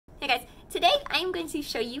I'm going to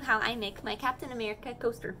show you how I make my Captain America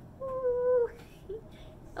coaster. Ooh.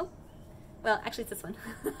 Oh, well, actually it's this one.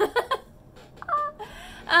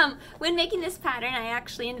 When making this pattern, I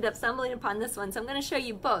actually ended up stumbling upon this one, so I'm going to show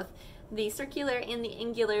you both the circular and the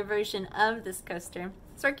angular version of this coaster.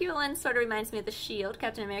 Circular one sort of reminds me of the shield,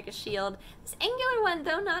 Captain America's shield. This angular one,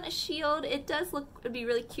 though not a shield, it does look, would be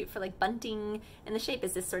really cute for like bunting, and the shape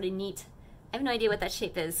is just sort of neat. I have no idea what that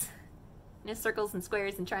shape is. You know, circles and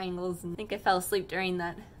squares and triangles, and I think I fell asleep during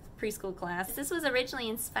that preschool class. This was originally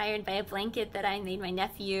inspired by a blanket that I made my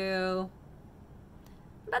nephew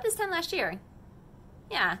about this time last year.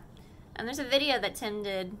 Yeah, and there's a video that Tim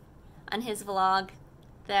did on his vlog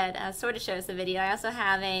that sort of shows the video. I also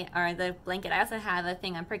have the blanket, I also have a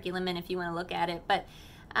thing on Perky Lemon if you want to look at it, but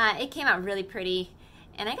it came out really pretty,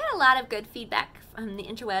 and I got a lot of good feedback from the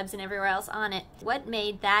interwebs and everywhere else on it. What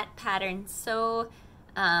made that pattern so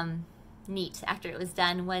neat after it was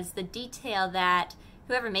done was the detail that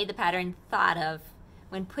whoever made the pattern thought of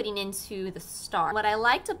when putting into the star. What I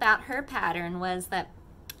liked about her pattern was that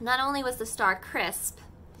not only was the star crisp,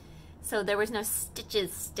 so there was no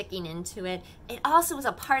stitches sticking into it, it also was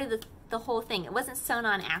a part of the whole thing. It wasn't sewn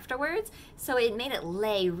on afterwards, so it made it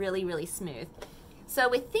lay really, really smooth. So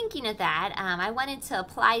with thinking of that, I wanted to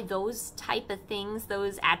apply those type of things,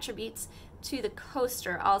 those attributes, to the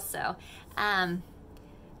coaster also.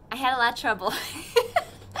 I had a lot of trouble.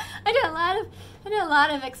 I did a lot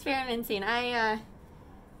of experimenting.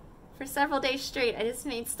 For several days straight, I just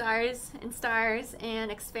made stars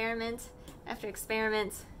and experiment after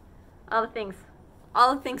experiment, all the things.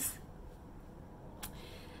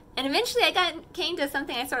 And eventually I came to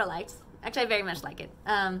something I sort of liked. Actually, I very much like it.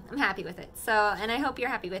 I'm happy with it. So, and I hope you're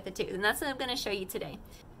happy with it too. And that's what I'm going to show you today.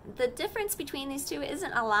 The difference between these two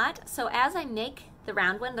isn't a lot. So as I make the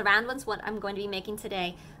round one's what I'm going to be making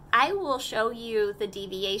today, I will show you the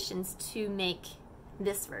deviations to make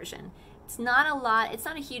this version. It's not a lot, it's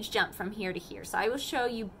not a huge jump from here to here. So I will show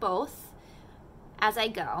you both as I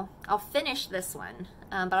go. I'll finish this one,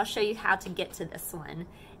 but I'll show you how to get to this one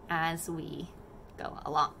as we go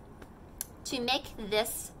along. To make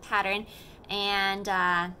this pattern and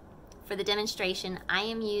for the demonstration, I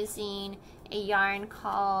am using a yarn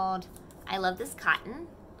called I Love This Cotton.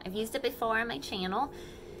 I've used it before on my channel.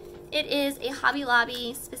 It is a Hobby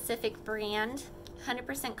Lobby specific brand,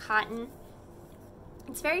 100% cotton.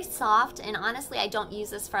 It's very soft, and honestly I don't use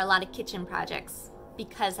this for a lot of kitchen projects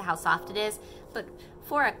because of how soft it is, but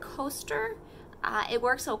for a coaster it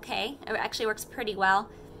works okay. It actually works pretty well.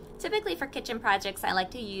 Typically for kitchen projects I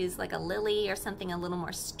like to use like a lily or something a little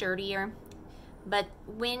more sturdier, but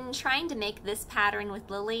when trying to make this pattern with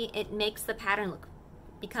lily, it makes the pattern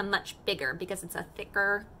become much bigger because it's a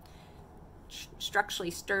thicker,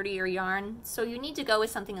 structurally sturdier yarn, so you need to go with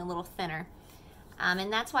something a little thinner.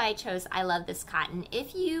 And that's why I chose I Love This Cotton.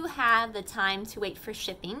 If you have the time to wait for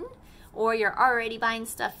shipping, or you're already buying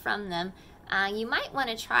stuff from them, you might want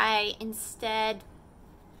to try instead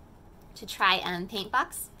Paint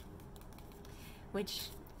Box, which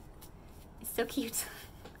is so cute.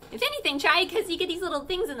 If anything, try it because you get these little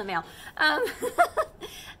things in the mail.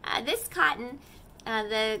 This cotton,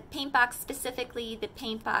 the Paint Box, specifically the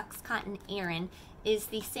Paint Box Cotton Aran, is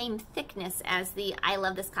the same thickness as the I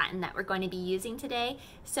Love This Cotton that we're going to be using today.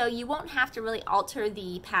 So you won't have to really alter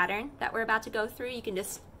the pattern that we're about to go through. You can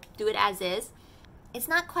just do it as is. It's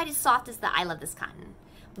not quite as soft as the I Love This Cotton,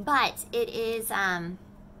 but it is a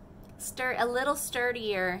little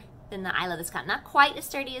sturdier than the I Love This Cotton. Not quite as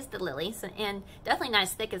sturdy as the lily, and definitely not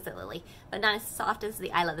as thick as the lily, but not as soft as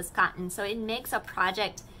the I Love This Cotton. So it makes a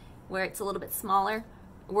project where it's a little bit smaller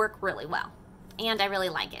work really well. And I really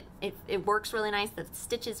like it. It works really nice. The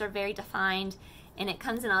stitches are very defined, and it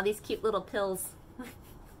comes in all these cute little pills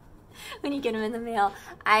when you get them in the mail.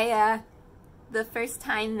 The first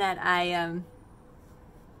time that I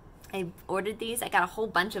ordered these, I got a whole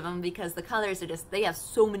bunch of them because the colors are they have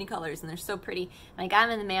so many colors and they're so pretty. And I got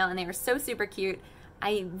them in the mail and they were so super cute.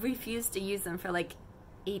 I refused to use them for like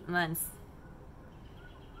 8 months.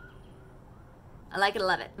 I like it, I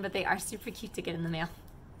love it, but they are super cute to get in the mail.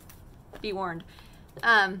 Be warned.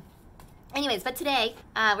 Anyways, but today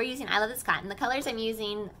we're using I Love This Cotton. The colors I'm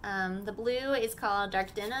using, the blue is called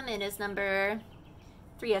Dark Denim. It is number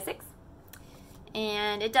 306,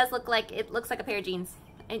 and it looks like a pair of jeans.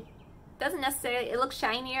 It doesn't necessarily, it looks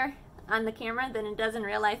shinier on the camera than it does in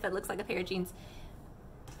real life. It looks like a pair of jeans.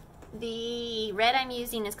 The red I'm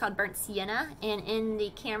using is called Burnt Sienna, and in the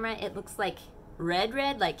camera it looks like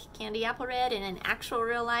red, like candy apple red, and in actual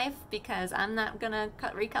real life, because I'm not gonna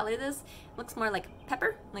recolor this, it looks more like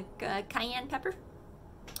pepper, like cayenne pepper.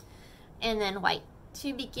 And then white.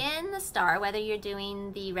 To begin the star, whether you're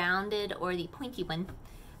doing the rounded or the pointy one,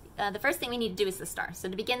 the first thing we need to do is the star. So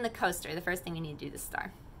to begin the coaster, the first thing we need to do is the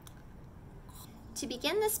star. To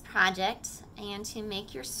begin this project and to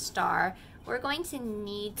make your star, we're going to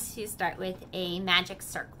need to start with a magic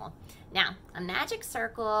circle. Now, a magic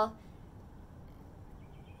circle,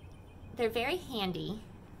 they're very handy,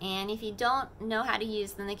 and if you don't know how to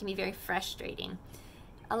use them, they can be very frustrating.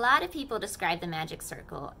 A lot of people describe the magic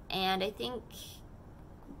circle, and I think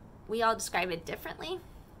we all describe it differently.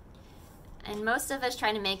 And most of us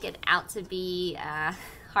try to make it out to be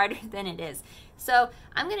harder than it is. So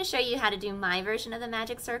I'm going to show you how to do my version of the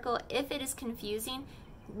magic circle. If it is confusing,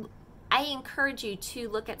 I encourage you to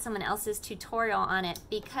look at someone else's tutorial on it,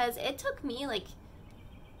 because it took me like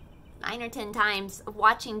 9 or 10 times of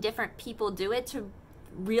watching different people do it to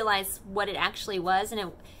realize what it actually was.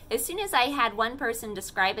 And as soon as I had one person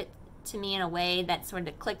describe it to me in a way that sort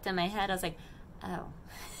of clicked in my head, I was like, oh.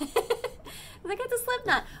 Look at the slip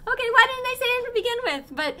knot. Okay, why didn't I say it to begin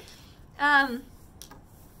with? But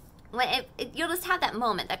you'll just have that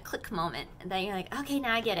moment, that click moment, that you're like, okay,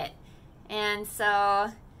 now I get it. And so,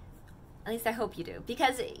 at least I hope you do,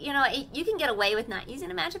 because you know you can get away with not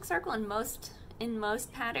using a magic circle in most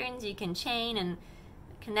patterns. You can chain and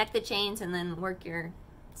connect the chains, and then work your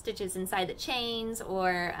stitches inside the chains,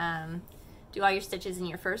 or do all your stitches in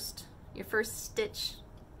your first stitch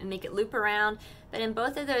and make it loop around. But in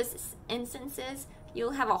both of those instances,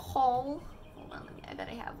 you'll have a hole. Hold on, I bet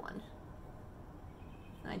I have one.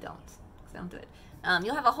 I don't, because I don't do it.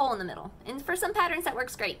 You'll have a hole in the middle. And for some patterns, that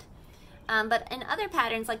works great. But in other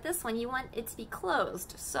patterns like this one, you want it to be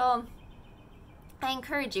closed. So I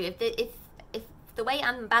encourage you, if the way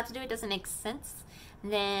I'm about to do it doesn't make sense,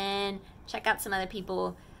 then check out some other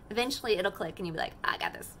people. Eventually it'll click and you'll be like, I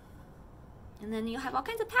got this. And then you'll have all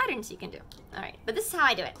kinds of patterns you can do. All right, but this is how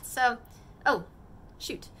I do it. So, oh,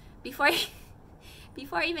 shoot. Before I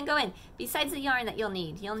even go in, besides the yarn that you'll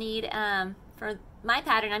need for my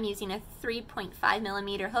pattern, I'm using a 3.5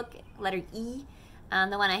 millimeter hook, letter E.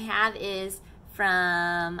 The one I have is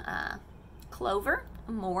from Clover,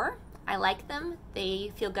 More. I like them.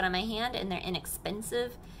 They feel good on my hand, and they're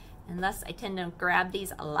inexpensive, and thus I tend to grab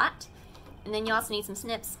these a lot. And then you also need some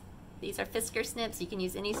snips. These are Fisker snips. You can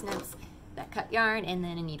use any snips that cut yarn, and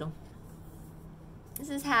then a needle. This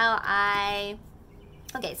is how I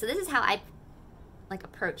like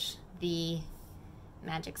approach the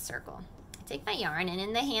magic circle. I take my yarn, and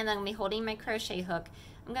in the hand I'm going to be holding my crochet hook.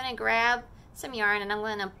 I'm going to grab some yarn, and I'm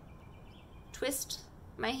going to twist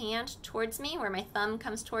my hand towards me where my thumb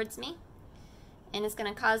comes towards me, and it's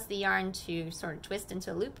going to cause the yarn to sort of twist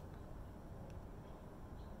into a loop.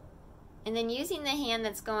 And then using the hand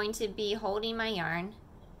that's going to be holding my yarn,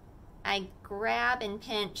 I grab and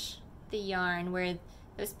pinch the yarn where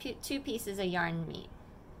those two pieces of yarn meet.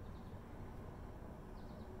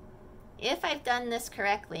 If I've done this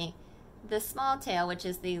correctly, the small tail, which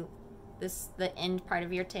is the end part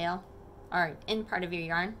of your tail, or end part of your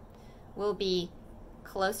yarn, will be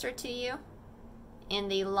closer to you,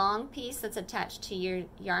 and the long piece that's attached to your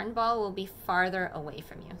yarn ball will be farther away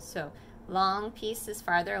from you. So long piece is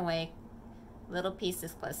farther away, little piece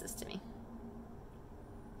is closest to me.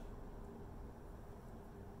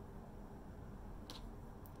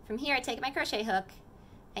 From here, I take my crochet hook,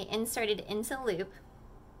 I insert it into the loop.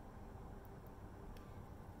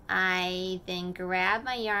 I then grab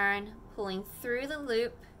my yarn, pulling through the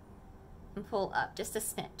loop, and pull up just a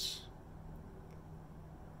smidge.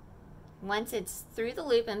 Once it's through the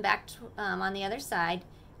loop and back on the other side,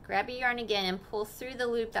 grab your yarn again and pull through the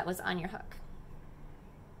loop that was on your hook.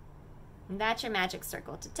 And that's your magic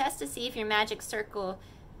circle. To test to see if your magic circle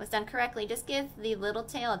was done correctly, just give the little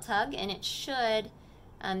tail a tug, and it should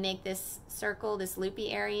make this circle, this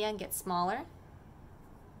loopy area, get smaller.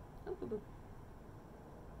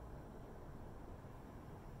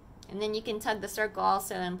 And then you can tug the circle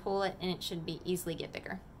also and pull it, and it should be easily get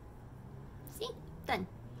bigger. See? Done.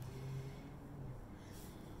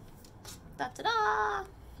 Da-da-da!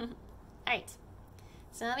 Alright,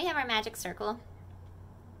 so now we have our magic circle.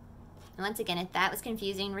 And once again, if that was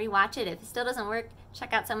confusing, rewatch it. If it still doesn't work,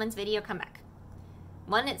 check out someone's video, come back.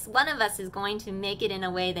 One of us is going to make it in a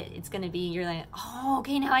way that it's going to be, you're like, oh,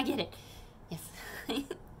 okay, now I get it. Yes,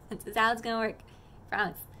 this is how it's going to work.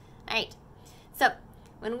 Promise. Alright, so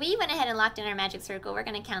when we went ahead and locked in our magic circle, we're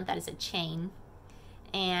going to count that as a chain.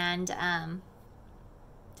 And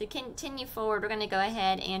to continue forward, we're going to go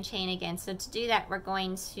ahead and chain again. So to do that, we're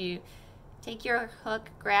going to take your hook,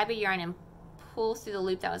 grab your yarn, and pull through the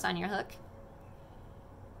loop that was on your hook.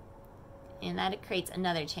 And that creates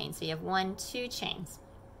another chain. So you have 1, 2 chains.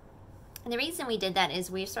 And the reason we did that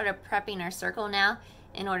is we're sort of prepping our circle now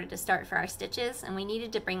in order to start for our stitches, and we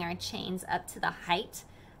needed to bring our chains up to the height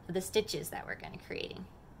of the stitches that we're going to be creating.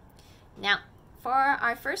 Now, for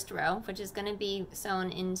our first row, which is going to be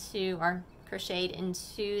sewn into or crocheted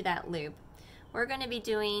into that loop, we're going to be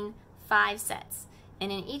doing 5 sets.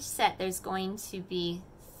 And in each set, there's going to be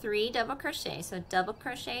 3 double crochet. So double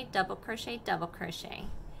crochet, double crochet, double crochet,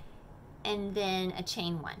 and then a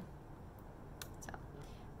chain 1. So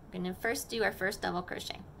we're going to first do our first double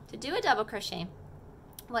crochet. To do a double crochet,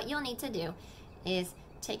 what you'll need to do is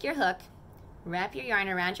take your hook, wrap your yarn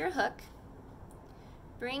around your hook,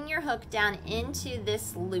 bring your hook down into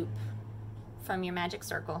this loop from your magic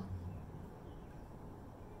circle,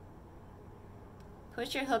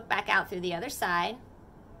 push your hook back out through the other side,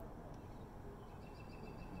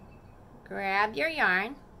 grab your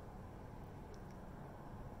yarn,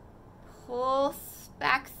 pull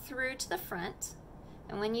back through to the front,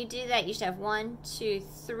 and when you do that you should have 1, 2,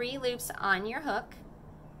 3 loops on your hook.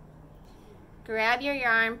 Grab your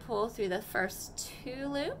yarn, pull through the first 2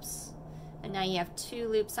 loops, and now you have 2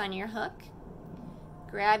 loops on your hook.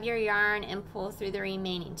 Grab your yarn and pull through the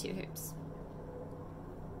remaining 2 hoops.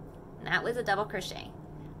 And that was a double crochet.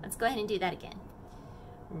 Let's go ahead and do that again.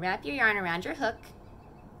 Wrap your yarn around your hook,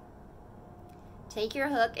 take your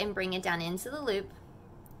hook and bring it down into the loop,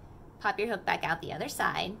 pop your hook back out the other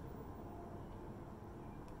side,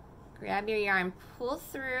 grab your yarn, pull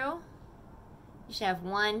through. You should have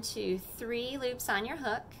 1, 2, 3 loops on your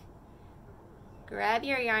hook. Grab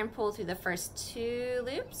your yarn, pull through the first 2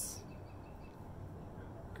 loops.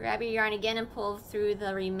 Grab your yarn again and pull through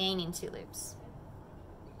the remaining 2 loops.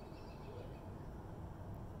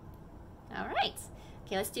 All right.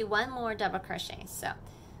 Okay, let's do one more double crochet. So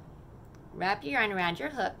wrap your yarn around your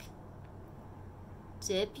hook.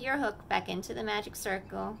 Dip your hook back into the magic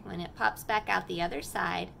circle. When it pops back out the other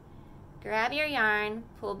side, grab your yarn,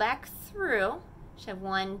 pull back through. You should have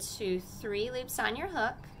 1, 2, 3 loops on your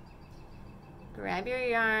hook. Grab your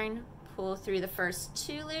yarn, pull through the first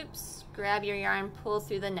 2 loops. Grab your yarn, pull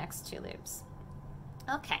through the next 2 loops.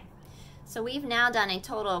 Okay, so we've now done a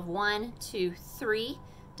total of 1, 2, 3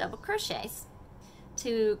 double crochets.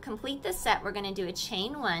 To complete this set, we're going to do a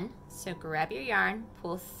chain 1. So grab your yarn,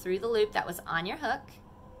 pull through the loop that was on your hook,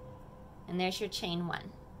 and there's your chain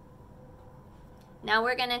 1. Now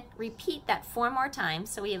we're going to repeat that 4 more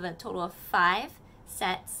times, so we have a total of 5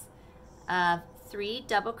 sets of 3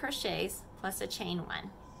 double crochets plus a chain 1.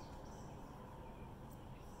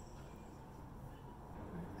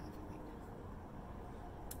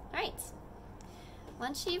 Alright,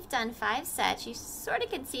 once you've done 5 sets, you sort of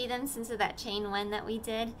can see them since of that chain 1 that we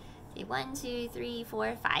did. Okay, 1, 2, 3,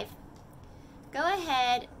 4, 5. Go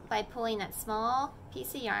ahead by pulling that small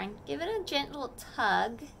piece of yarn, give it a gentle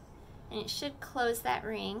tug, and it should close that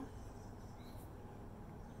ring.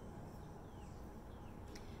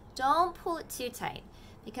 Don't pull it too tight,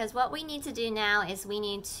 because what we need to do now is we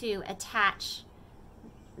need to attach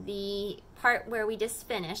the part where we just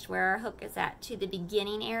finished, where our hook is at, to the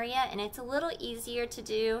beginning area, and it's a little easier to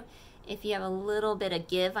do if you have a little bit of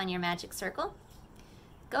give on your magic circle.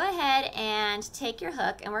 Go ahead and take your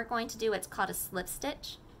hook, and we're going to do what's called a slip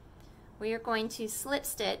stitch. We are going to slip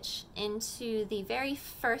stitch into the very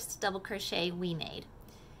first double crochet we made.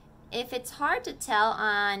 If it's hard to tell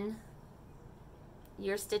on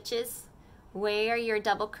your stitches where your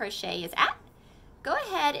double crochet is at, go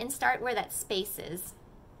ahead and start where that space is.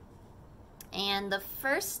 And the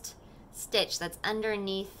first stitch that's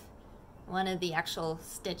underneath one of the actual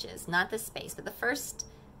stitches, not the space, but the first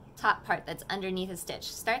top part that's underneath a stitch,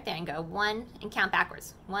 start there and go 1 and count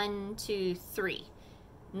backwards. 1, 2, 3.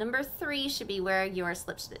 Number 3 should be where your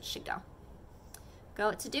slip stitch should go.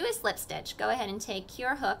 To do a slip stitch, go ahead and take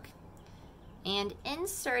your hook and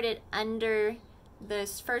insert it under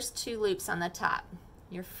those first 2 loops on the top,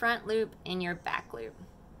 your front loop and your back loop.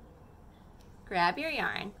 Grab your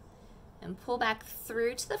yarn and pull back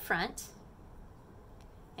through to the front,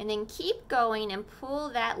 and then keep going and pull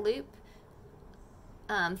that loop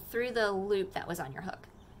through the loop that was on your hook.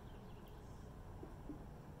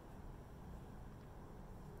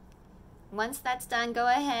 Once that's done, go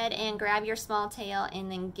ahead and grab your small tail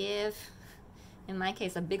and then give, in my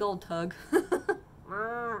case, a big old tug.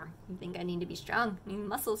 You think I need to be strong? I need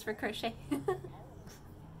muscles for crochet.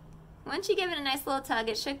 Once you give it a nice little tug,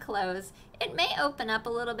 it should close. It may open up a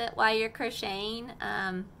little bit while you're crocheting,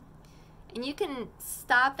 and you can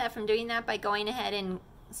stop that from doing that by going ahead and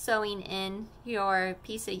sewing in your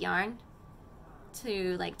piece of yarn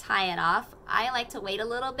to like tie it off. I like to wait a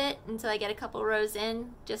little bit until I get a couple rows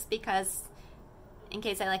in, just because in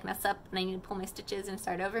case I like mess up and I need to pull my stitches and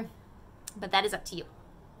start over, but that is up to you.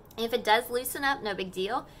 If it does loosen up, no big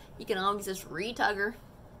deal. You can always just re-tug her.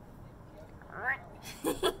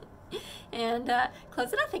 And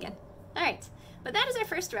close it off again. Alright, but that is our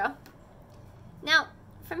first row. Now,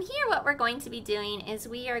 from here what we're going to be doing is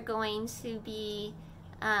we are going to be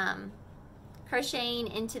crocheting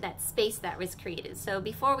into that space that was created. So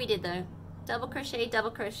before we did the double crochet,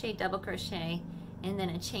 double crochet, double crochet, and then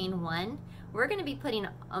a chain one, we're going to be putting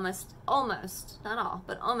almost, not all,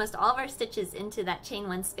 but almost all of our stitches into that chain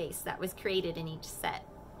one space that was created in each set.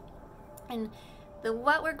 And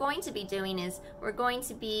what we're going to be doing is we're going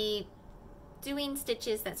to be doing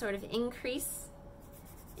stitches that sort of increase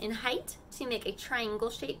in height to make a triangle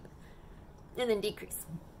shape, and then decrease.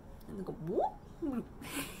 And then go whoop, whoop.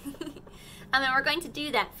 And then we're going to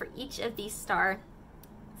do that for each of these star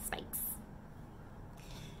spikes.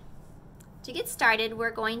 To get started,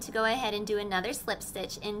 we're going to go ahead and do another slip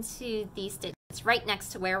stitch into these stitches right next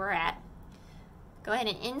to where we're at. Go ahead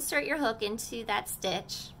and insert your hook into that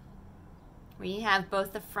stitch where you have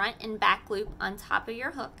both the front and back loop on top of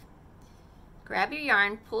your hook. Grab your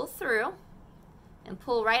yarn, pull through, and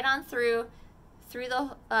pull right on through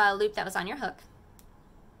the loop that was on your hook.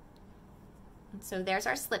 And so there's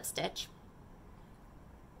our slip stitch.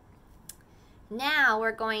 Now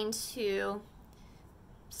we're going to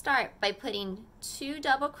start by putting 2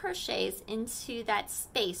 double crochets into that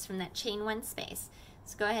space from that chain one space.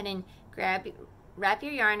 So go ahead and wrap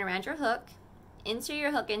your yarn around your hook, insert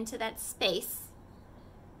your hook into that space.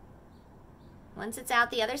 Once it's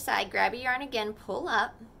out the other side, grab your yarn again, pull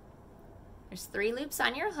up. There's 3 loops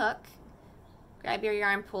on your hook. Grab your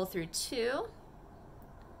yarn, pull through 2.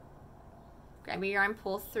 Grab your yarn,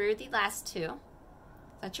 pull through the last 2.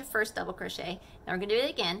 That's your first double crochet. Now we're going to do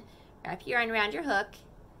it again. Wrap your yarn around your hook.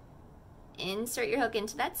 Insert your hook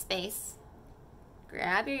into that space.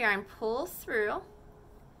 Grab your yarn, pull through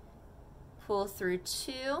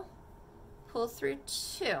 2, pull through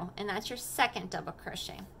 2, and that's your second double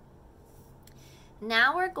crochet.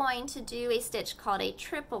 Now we're going to do a stitch called a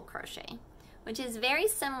triple crochet, which is very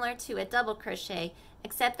similar to a double crochet,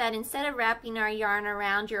 except that instead of wrapping our yarn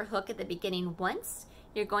around your hook at the beginning once,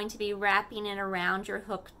 you're going to be wrapping it around your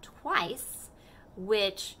hook twice,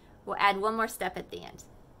 which will add one more step at the end.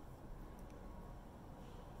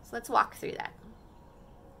 So let's walk through that.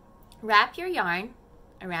 Wrap your yarn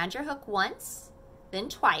around your hook once, then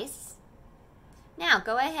twice. Now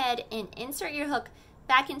go ahead and insert your hook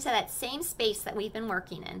back into that same space that we've been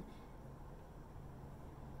working in.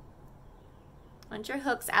 Once your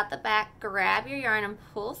hook's out the back, grab your yarn and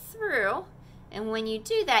pull through. And when you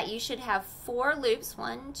do that, you should have 4 loops,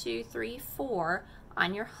 1, 2, 3, 4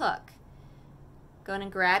 on your hook. Go ahead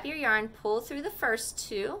and grab your yarn, pull through the first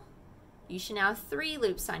 2. You should now have 3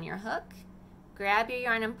 loops on your hook. Grab your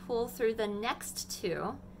yarn and pull through the next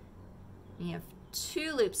 2. You have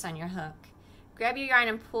 2 loops on your hook. Grab your yarn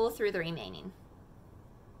and pull through the remaining.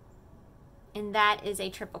 And that is a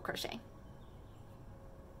triple crochet.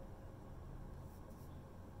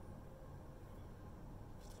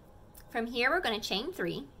 From here we're going to chain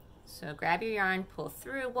 3. So grab your yarn, pull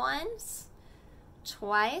through once,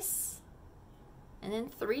 twice, and then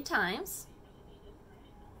 3 times.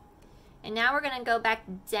 And now we're going to go back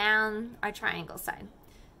down our triangle side.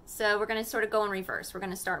 So we're going to sort of go in reverse. We're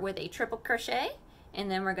going to start with a triple crochet,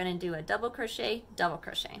 and then we're going to do a double crochet, double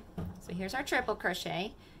crochet. So here's our triple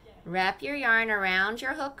crochet. Wrap your yarn around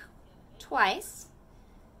your hook twice.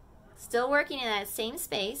 Still working in that same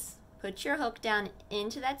space. Put your hook down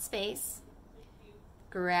into that space.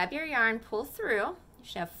 Grab your yarn, pull through. You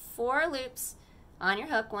should have 4 loops on your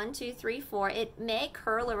hook. 1, 2, 3, 4. It may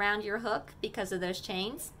curl around your hook because of those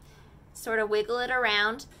chains. Sort of wiggle it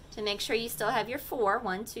around to make sure you still have your 4.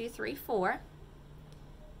 1, 2, 3, 4.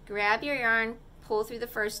 Grab your yarn, pull through the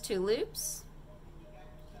first 2 loops.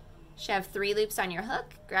 You should have 3 loops on your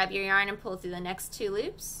hook. Grab your yarn and pull through the next 2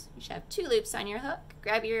 loops. You should have 2 loops on your hook.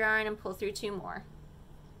 Grab your yarn and pull through 2 more.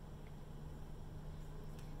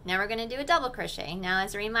 Now we're going to do a double crochet. Now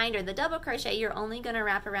as a reminder, the double crochet you're only going to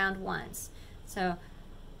wrap around once. So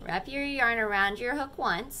wrap your yarn around your hook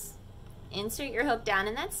once. Insert your hook down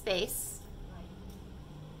in that space.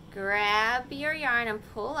 Grab your yarn and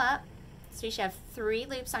pull up. So you should have 3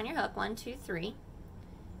 loops on your hook. 1, 2, 3.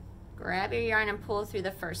 Grab your yarn and pull through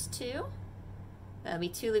the first 2. There'll be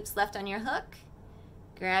 2 loops left on your hook.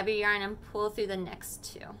 Grab your yarn and pull through the next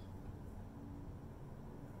 2.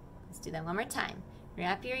 Let's do that one more time.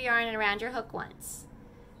 Wrap your yarn around your hook once.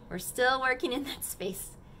 We're still working in that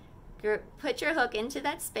space. Put your hook into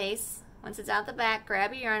that space. Once it's out the back,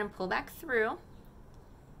 grab your yarn and pull back through.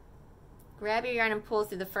 Grab your yarn and pull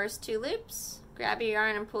through the first 2 loops. Grab your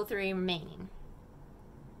yarn and pull through the remaining.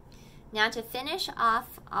 Now to finish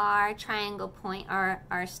off our triangle point, or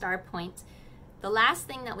our star point, the last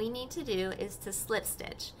thing that we need to do is to slip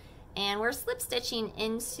stitch. And we're slip stitching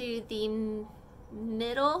into the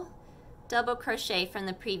middle double crochet from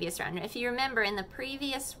the previous round. If you remember, in the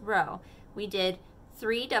previous row, we did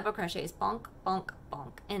 3 double crochets, bonk, bonk,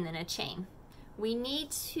 bonk, and then a chain. We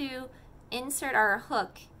need to insert our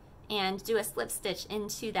hook and do a slip stitch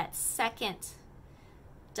into that second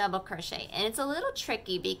double crochet. And it's a little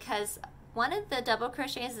tricky because one of the double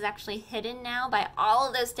crochets is actually hidden now by all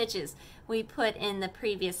of those stitches we put in the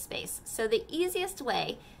previous space. So the easiest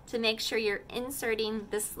way to make sure you're inserting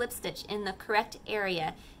the slip stitch in the correct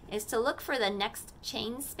area is to look for the next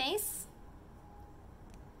chain space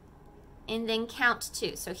and then count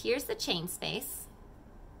 2. So here's the chain space.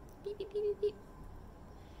 Beep, beep, beep, beep, beep.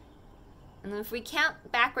 And if we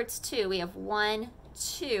count backwards 2, we have 1,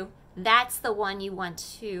 2. That's the one you want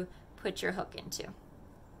to put your hook into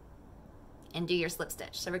and do your slip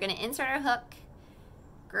stitch. So we're going to insert our hook,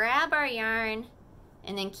 grab our yarn,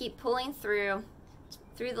 and then keep pulling through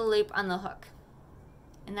the loop on the hook.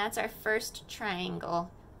 And that's our first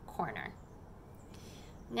triangle corner.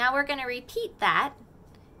 Now we're going to repeat that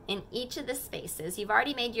in each of the spaces. You've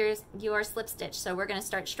already made your slip stitch, so we're going to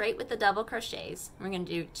start straight with the double crochets. We're going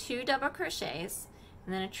to do 2 double crochets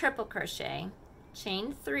and then a triple crochet,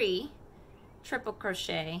 chain 3, triple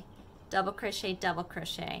crochet, double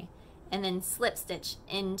crochet, and then slip stitch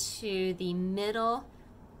into the middle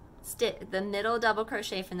double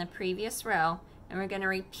crochet from the previous row. And we're going to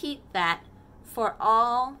repeat that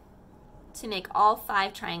to make all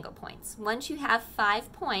 5 triangle points. Once you have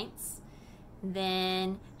 5 points,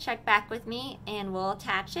 then check back with me and we'll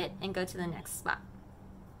attach it and go to the next spot.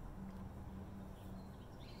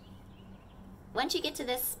 Once you get to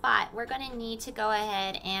this spot, we're going to need to go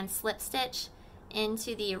ahead and slip stitch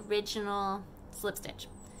into the original slip stitch.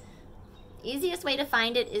 Easiest way to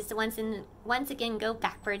find it is to once again go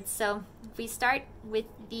backwards. So if we start with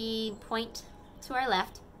the point to our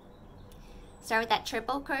left, start with that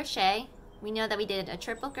triple crochet. We know that we did a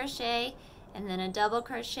triple crochet and then a double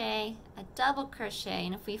crochet,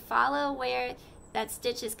 and if we follow where that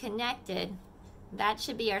stitch is connected, that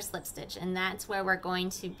should be our slip stitch, and that's where we're going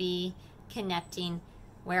to be connecting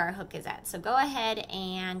where our hook is at. So go ahead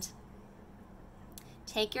and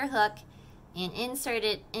take your hook and insert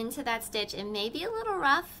it into that stitch. It may be a little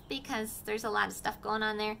rough because there's a lot of stuff going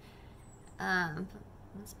on there.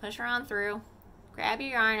 Let's push her on through. Grab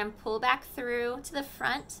your yarn and pull back through to the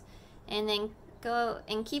front, and then go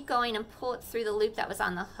and keep going and pull it through the loop that was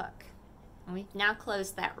on the hook. And we've now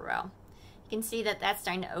closed that row. You can see that that's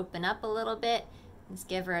starting to open up a little bit. Let's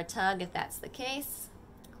give her a tug if that's the case.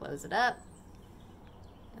 Close it up.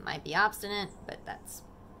 It might be obstinate, but that's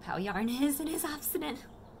how yarn is. It is obstinate.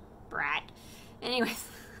 Brat. Anyways.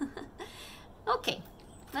 Okay,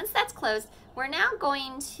 once that's closed, we're now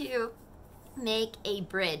going to make a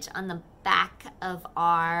bridge on the back of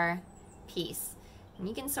our piece. And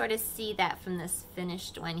you can sort of see that from this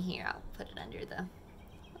finished one here. I'll put it under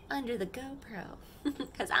the GoPro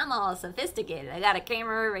because I'm all sophisticated. I got a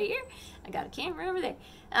camera over here. I got a camera over there.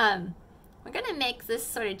 We're going to make this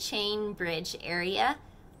sort of chain bridge area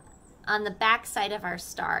on the back side of our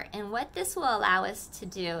star. And what this will allow us to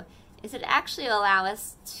do is it actually allow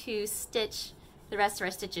us to stitch the rest of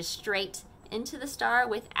our stitches straight into the star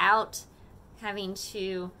without having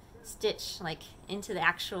to stitch like into the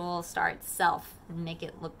actual star itself and make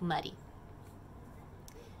it look muddy.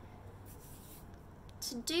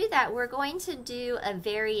 To do that, we're going to do a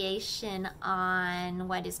variation on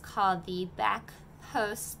what is called the back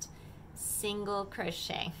post single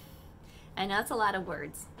crochet. I know it's a lot of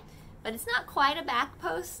words, but it's not quite a back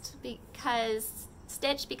post because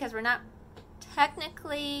we're not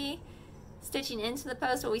technically stitching into the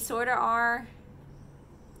post, but we sort of are.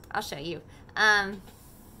 I'll show you. And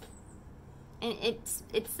it's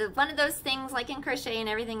one of those things like in crochet and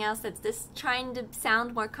everything else that's just trying to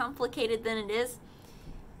sound more complicated than it is.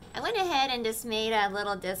 I went ahead and just made a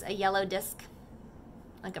little disc, a yellow disc,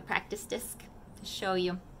 like a practice disc, to show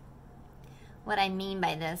you what I mean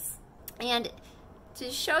by this. And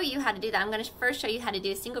to show you how to do that, I'm going to first show you how to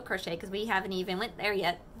do a single crochet because we haven't even went there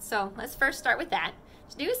yet. So let's first start with that.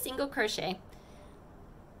 To do a single crochet,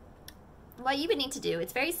 what you would need to do,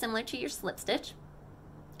 it's very similar to your slip stitch.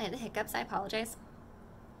 I had the hiccups, I apologize.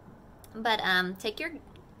 But take your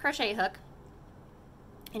crochet hook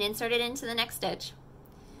and insert it into the next stitch.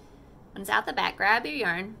 When it's out the back, grab your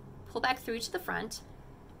yarn, pull back through to the front.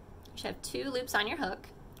 You should have 2 loops on your hook.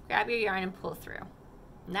 Grab your yarn and pull through.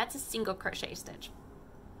 And that's a single crochet stitch.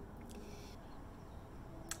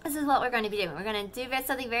 This is what we're going to be doing. We're going to do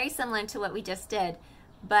something very similar to what we just did,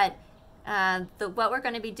 but what we're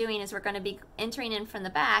going to be doing is we're going to be entering in from the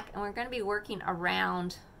back, and we're going to be working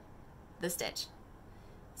around the stitch.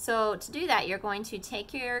 So to do that, you're going to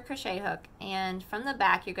take your crochet hook, and from the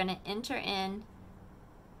back you're going to enter in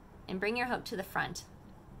and bring your hook to the front.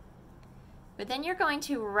 But then you're going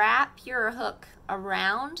to wrap your hook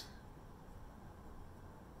around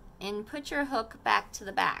and put your hook back to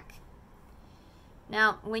the back.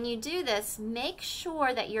 Now, when you do this, make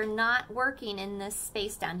sure that you're not working in this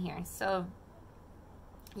space down here. So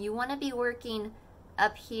you want to be working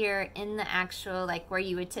up here in the actual, like where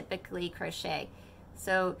you would typically crochet.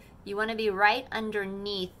 So you want to be right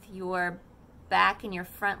underneath your back and your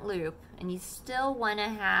front loop, and you still want to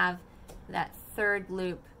have that third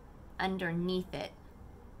loop underneath it.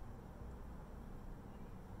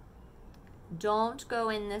 Don't go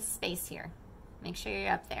in this space here. Make sure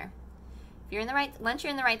you're up there. If you're in the right, once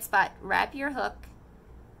you're in the right spot, wrap your hook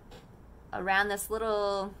around this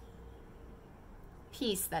little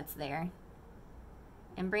piece that's there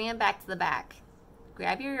and bring it back to the back.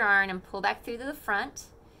 Grab your yarn and pull back through to the front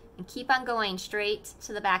and keep on going straight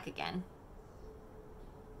to the back again.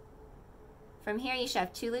 From here you should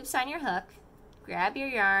have 2 loops on your hook. Grab your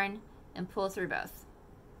yarn and pull through both.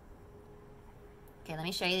 Okay, let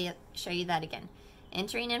me show you that again.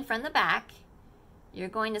 Entering in from the back, you're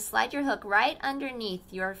going to slide your hook right underneath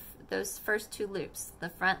those first 2 loops, the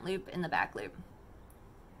front loop and the back loop.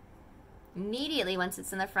 Immediately, once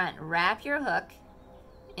it's in the front, wrap your hook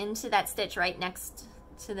into that stitch right next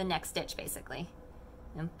to the next stitch, basically,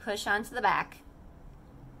 and push onto the back.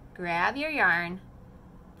 Grab your yarn,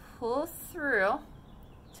 pull through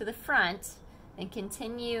to the front, and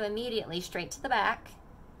continue immediately straight to the back.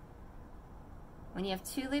 When you have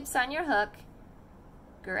 2 loops on your hook,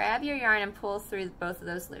 grab your yarn and pull through both of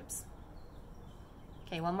those loops.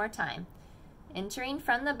 Okay, one more time. Entering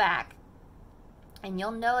from the back, and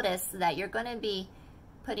you'll notice that you're going to be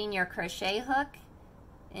putting your crochet hook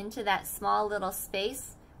into that small little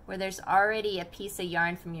space where there's already a piece of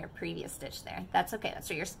yarn from your previous stitch there. That's okay, that's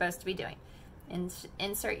what you're supposed to be doing.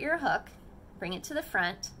 Insert your hook, bring it to the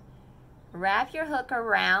front, wrap your hook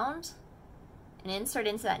around and insert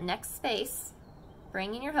into that next space,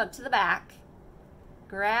 bringing your hook to the back,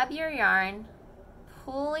 grab your yarn,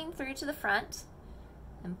 pulling through to the front,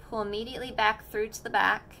 and pull immediately back through to the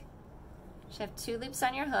back. You should have 2 loops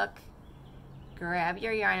on your hook, grab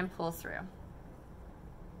your yarn and pull through.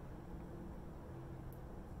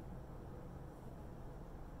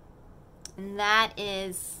 And that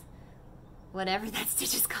is whatever that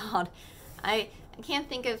stitch is called. I can't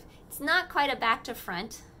think of, it's not quite a back to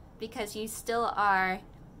front because you still are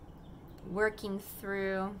working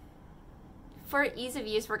through, for ease of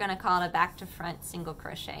use, we're going to call it a back to front single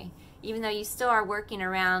crochet, even though you still are working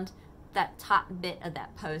around that top bit of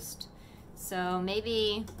that post. So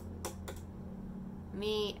maybe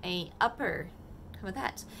a upper, how about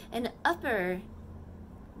that? An upper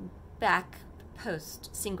back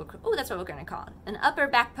post single crochet. Oh, that's what we're going to call it. An upper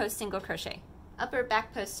back post single crochet. Upper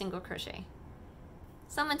back post single crochet.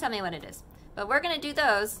 Someone tell me what it is. But we're going to do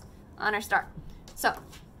those on our start. So,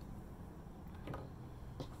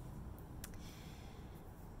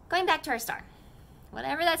 going back to our star,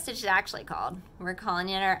 whatever that stitch is actually called, we're calling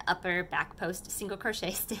it our upper back post single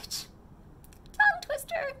crochet stitch. Tongue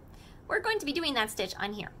twister! We're going to be doing that stitch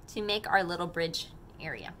on here to make our little bridge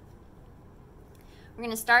area. We're going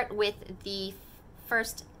to start with the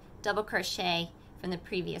first double crochet from the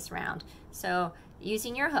previous round. So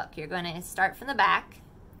using your hook, you're going to start from the back.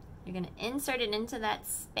 You're going to insert it into that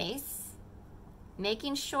space,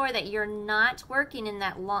 making sure that you're not working in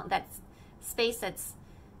that space that's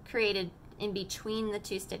created in between the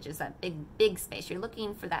 2 stitches, that big space. You're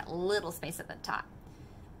looking for that little space at the top.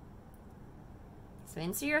 So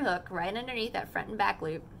insert your hook right underneath that front and back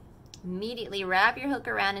loop. Immediately wrap your hook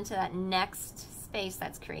around into that next space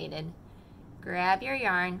that's created. Grab your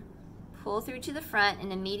yarn, pull through to the front,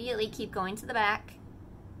 and immediately keep going to the back.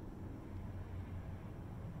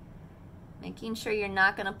 Making sure you're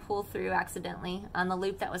not going to pull through accidentally on the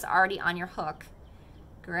loop that was already on your hook.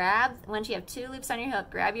 Once you have 2 loops on your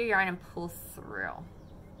hook, grab your yarn and pull through.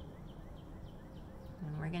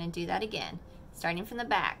 And we're going to do that again, starting from the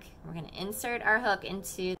back. We're going to insert our hook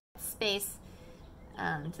into that space,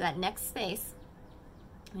 to that next space,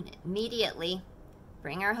 and immediately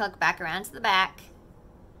bring our hook back around to the back.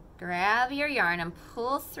 Grab your yarn and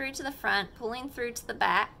pull through to the front, pulling through to the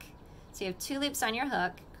back. So you have 2 loops on your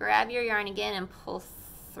hook. Grab your yarn again and pull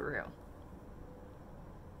through.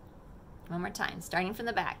 One more time, starting from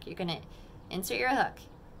the back. You're going to insert your hook,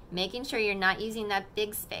 making sure you're not using that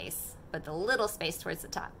big space, but the little space towards the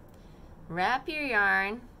top. Wrap your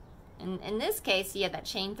yarn In this case, you have that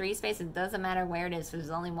chain 3 space. It doesn't matter where it is, there's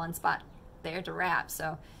only one spot there to wrap.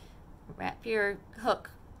 So wrap your hook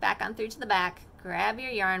back on through to the back, grab your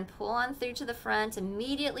yarn, pull on through to the front,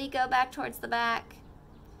 immediately go back towards the back.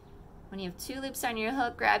 When you have 2 loops on your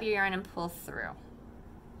hook, grab your yarn and pull through.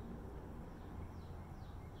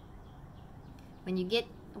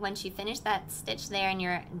 Once you finish that stitch there and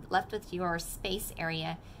you're left with your space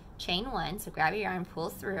area, chain 1, so grab your yarn, pull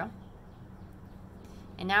through.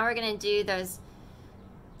 And now we're going to do those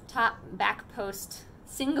top back post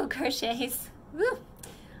single crochets, woo,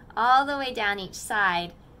 all the way down each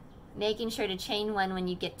side, making sure to chain 1 when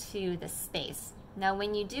you get to the space. Now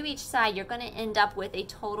when you do each side, you're going to end up with a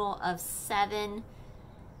total of 7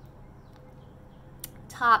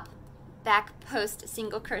 top back post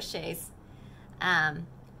single crochets,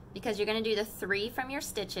 because you're going to do the 3 from your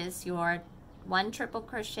stitches, your 1 triple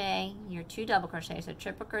crochet, your 2 double crochet, so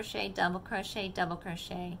triple crochet, double crochet, double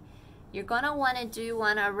crochet. You're going to want to do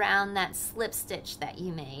one around that slip stitch that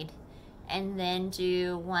you made, and then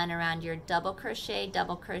do one around your double crochet,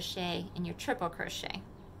 and your triple crochet.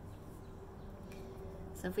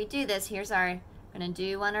 So if we do this, here's our, we're going to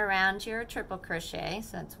do one around your triple crochet,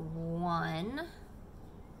 so that's 1,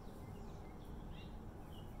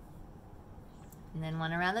 and then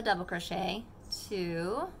one around the double crochet,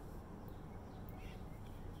 2,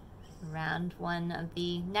 around one of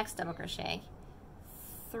the next double crochet,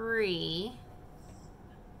 3,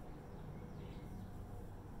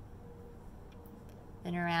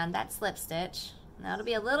 then around that slip stitch. Now it'll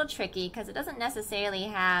be a little tricky because it doesn't necessarily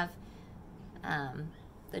have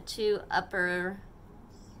the 2 upper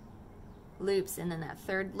loops and then that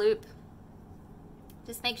 3rd loop.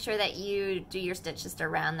 Just make sure that you do your stitch just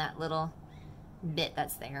around that little bit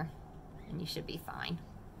that's there, and you should be fine.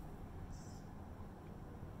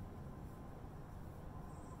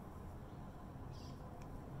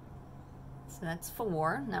 So that's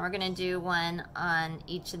 4. Now we're going to do one on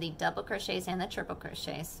each of the double crochets and the triple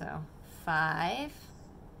crochets. So 5,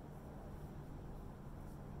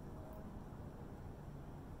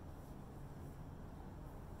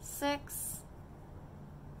 6,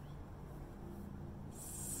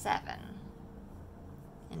 7,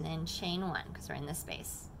 and then chain 1 because we're in this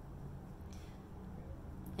space.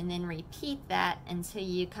 And then repeat that until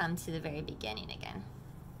you come to the very beginning again.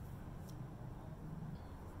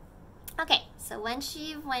 Okay, so once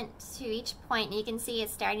you've went to each point, you can see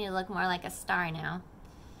it's starting to look more like a star now.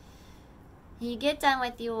 You get done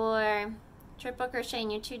with your triple crochet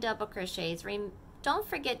and your 2 double crochets. Don't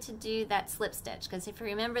forget to do that slip stitch, because if you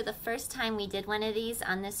remember the first time we did one of these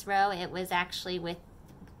on this row, it was actually with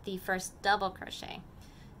the first double crochet.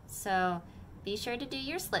 So be sure to do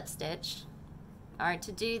your slip stitch, or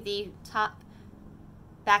to do the top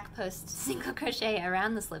back post single crochet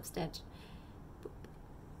around the slip stitch.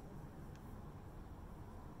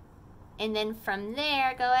 And then from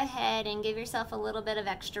there, go ahead and give yourself a little bit of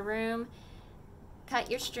extra room.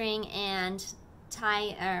 Cut your string and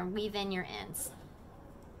tie or weave in your ends.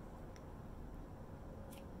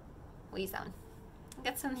 Weave on. I've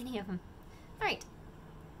got so many of them. All right.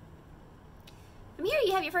 From here,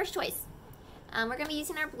 you have your first choice. We're going to be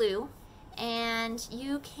using our blue, and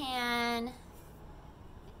you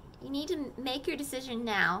need to make your decision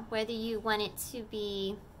now whether you want it to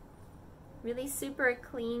be really super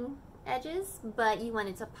clean edges, but you want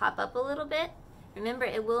it to pop up a little bit. Remember,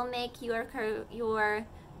 it will make your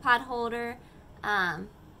pot holder a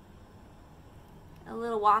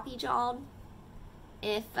little whoppy jawed,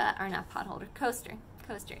 if or not pot holder, coaster.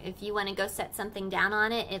 If you want to go set something down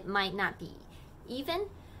on it, it might not be even,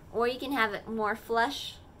 or you can have it more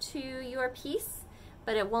flush to your piece,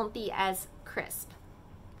 but it won't be as crisp.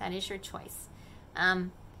 That is your choice.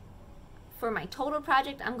 For my total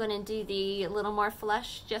project, I'm going to do the little more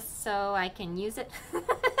flush just so I can use it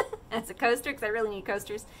as a coaster, because I really need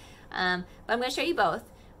coasters. But I'm going to show you both.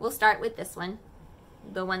 We'll start with this one,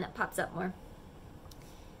 the one that pops up more.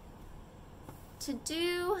 To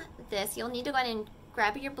do this, you'll need to go ahead and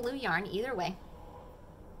grab your blue yarn either way.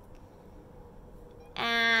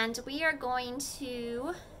 And we are going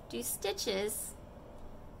to do stitches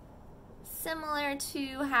similar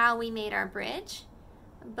to how we made our bridge,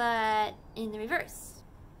 but in the reverse.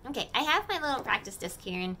 Okay, I have my little practice disc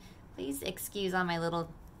here, and please excuse all my little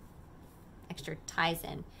extra ties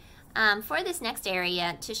in. For this next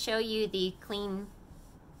area, to show you the clean,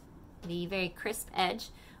 the very crisp edge,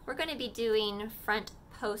 we're going to be doing front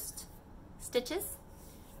post stitches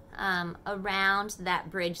around that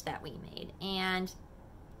bridge that we made. And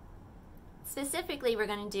specifically, we're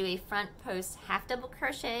going to do a front post half double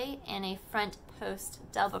crochet and a front post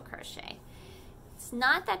double crochet. It's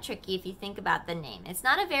not that tricky if you think about the name. It's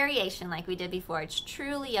not a variation like we did before. It's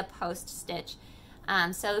truly a post stitch.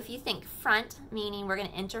 So if you think front, meaning we're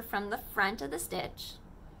going to enter from the front of the stitch.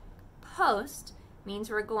 Post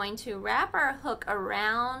means we're going to wrap our hook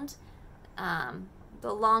around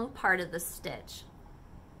the long part of the stitch.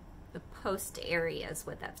 The post area is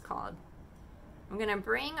what that's called. We're going to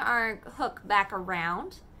bring our hook back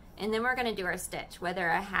around, and then we're going to do our stitch, whether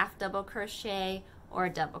a half double crochet or a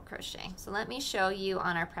double crochet. So let me show you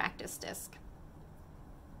on our practice disc.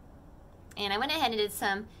 And I went ahead and did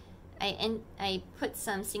some, I put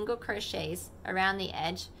some single crochets around the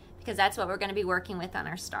edge because that's what we're going to be working with on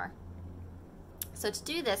our star. So to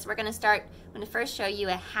do this, we're going to start, I'm going to first show you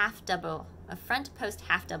a front post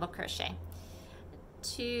half double crochet.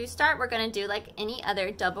 To start, we're going to do like any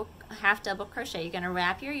other half double crochet. You're going to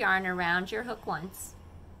wrap your yarn around your hook once.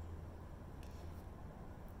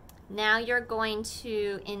 Now you're going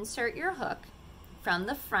to insert your hook from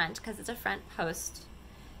the front because it's a front post.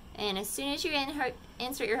 And as soon as you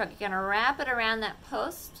insert your hook, you're going to wrap it around that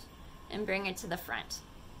post and bring it to the front.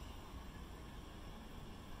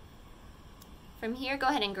 From here, go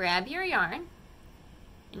ahead and grab your yarn.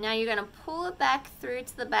 And now you're going to pull it back through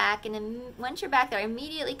to the back, and then once you're back there,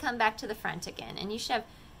 immediately come back to the front again. And you should have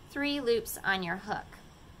 3 loops on your hook.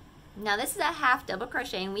 Now this is a half double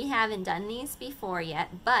crochet, and we haven't done these before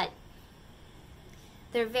yet, but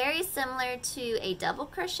they're very similar to a double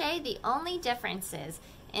crochet. The only difference is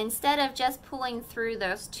instead of just pulling through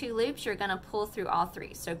those 2 loops, you're going to pull through all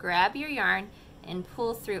 3. So grab your yarn and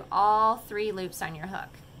pull through all 3 loops on your hook.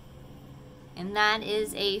 And that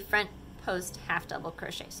is a front post half double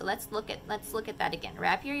crochet. So let's look at that again.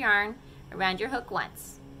 Wrap your yarn around your hook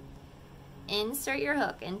once. Insert your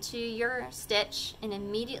hook into your stitch and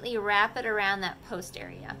immediately wrap it around that post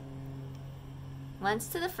area. Once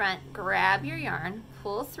to the front, grab your yarn,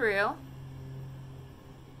 pull through,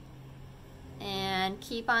 and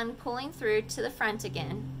keep on pulling through to the front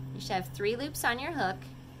again. You should have 3 loops on your hook.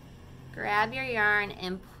 Grab your yarn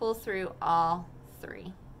and pull through all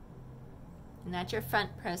 3. And that's your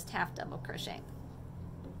front post half double crochet.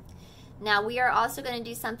 Now we are also going to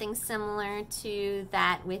do something similar to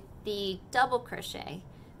that with the double crochet,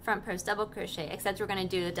 front post double crochet, except we're going to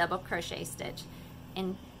do the double crochet stitch.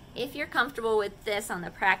 And if you're comfortable with this on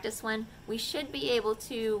the practice one, we should be able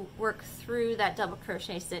to work through that double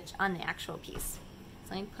crochet stitch on the actual piece.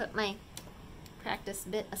 So let me put my practice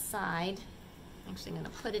bit aside. I'm actually going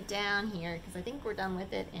to put it down here because I think we're done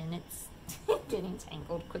with it, and it's getting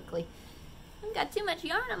tangled quickly. I've got too much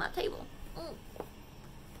yarn on my table.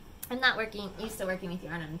 I'm not used to working with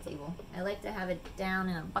yarn on the table. I like to have it down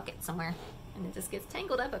in a bucket somewhere, and it just gets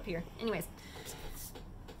tangled up here. Anyways.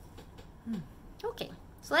 Okay,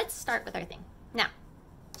 so let's start with our thing. Now,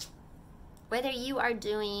 whether you are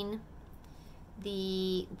doing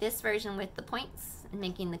this version with the points and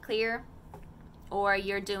making the clear, or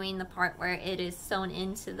you're doing the part where it is sewn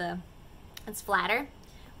into it's flatter,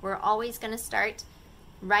 we're always going to start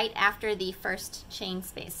right after the first chain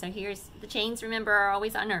space. So here's the chains, remember, are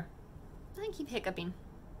always on our, I keep hiccuping.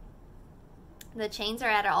 The chains are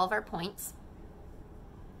at all of our points.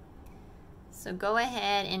 So go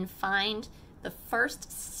ahead and find the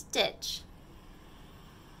first stitch,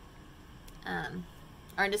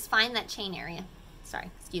 or just find that chain area.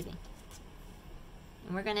 Sorry, excuse me.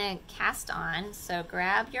 And we're gonna cast on, so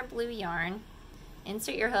grab your blue yarn,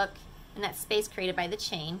 insert your hook in that space created by the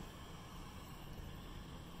chain.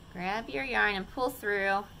 Grab your yarn and pull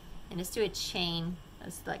through, and just do a chain.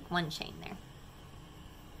 That's like one chain there.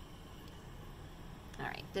 All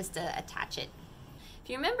right, just to attach it. If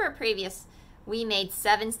you remember previous, we made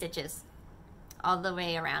 7 stitches all the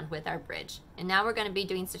way around with our bridge. And now we're going to be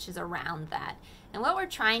doing stitches around that. And what we're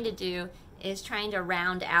trying to do is trying to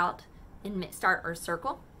round out and start our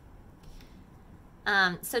circle.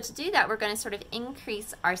 So to do that, we're going to sort of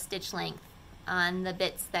increase our stitch length on the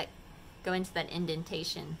bits that go into that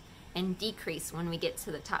indentation and decrease when we get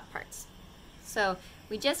to the top parts. So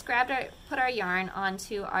we just put our yarn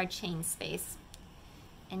onto our chain space,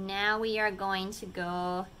 and now we are going to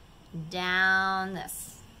go down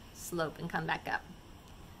this slope and come back up.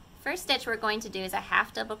 First stitch we're going to do is a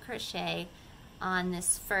half double crochet on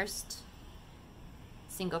this first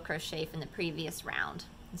single crochet from the previous round.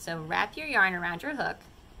 So wrap your yarn around your hook.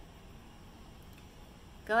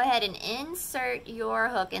 Go ahead and insert your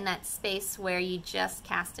hook in that space where you just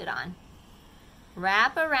cast it on.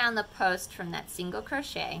 Wrap around the post from that single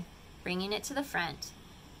crochet, bringing it to the front.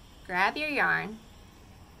 Grab your yarn,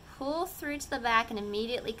 pull through to the back, and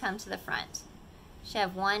immediately come to the front. You should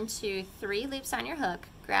have 1, 2, 3 loops on your hook.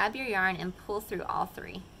 Grab your yarn and pull through all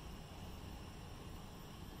 3.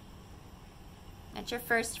 That's your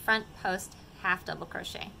first front post half double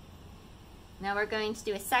crochet. Now we're going to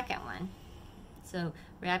do a second one. So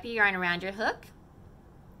wrap your yarn around your hook,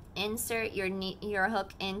 insert your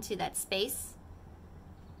hook into that space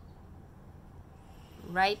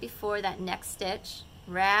right before that next stitch,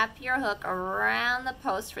 wrap your hook around the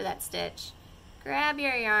post for that stitch, grab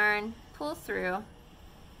your yarn, pull through,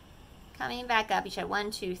 coming back up. You should have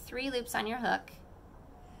 1, 2, 3 loops on your hook,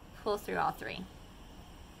 pull through all 3.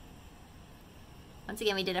 Once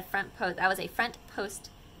again, we did a front post. That was a front post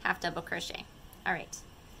half double crochet. All right,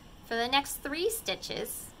 for the next 3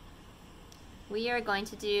 stitches we are going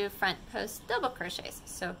to do front post double crochets.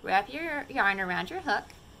 So wrap your yarn around your hook,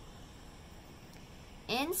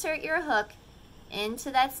 insert your hook into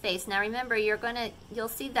that space. Now remember, you'll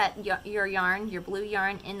see that your yarn, your blue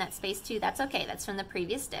yarn, in that space too. That's okay, that's from the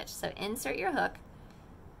previous stitch. So insert your hook,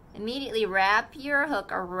 immediately wrap your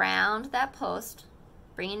hook around that post,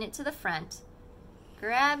 bringing it to the front,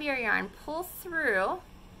 grab your yarn, pull through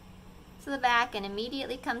to the back, and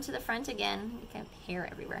immediately come to the front again. You can have hair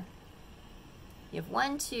everywhere. You have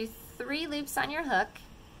 1, 2, 3 loops on your hook.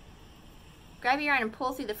 Grab your yarn and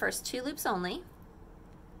pull through the first 2 loops only. You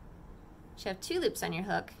should have 2 loops on your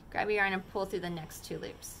hook. Grab your yarn and pull through the next 2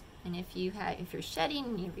 loops. And if you're shedding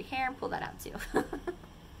and you have your hair, pull that out too.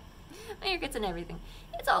 My hair gets in everything.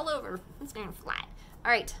 It's all over. It's going flat.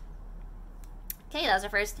 All right. Okay, that was our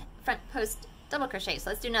first front post double crochet. So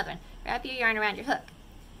let's do another one. Wrap your yarn around your hook.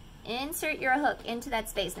 Insert your hook into that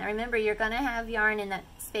space. Now remember, you're going to have yarn in that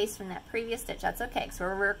space from that previous stitch. That's okay, so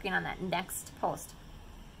we're working on that next post.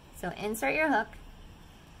 So insert your hook,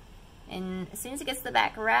 and as soon as it gets to the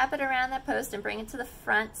back, wrap it around that post and bring it to the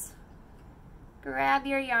front. Grab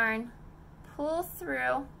your yarn, pull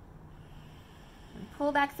through, and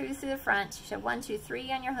pull back through the front. You should have 1, 2,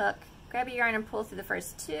 3 on your hook. Grab your yarn and pull through the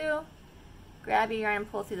first 2. Grab your yarn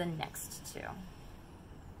and pull through the next 2.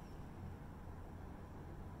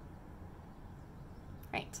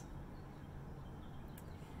 Right.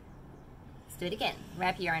 Let's do it again.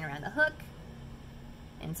 Wrap your yarn around the hook,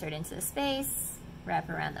 insert into the space, wrap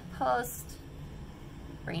around the post,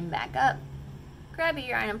 bring back up, grab your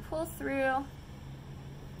yarn and pull through,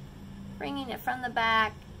 bringing it from the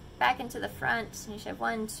back, back into the front. You should have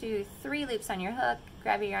 1, 2, 3 loops on your hook.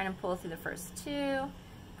 Grab your yarn and pull through the first 2,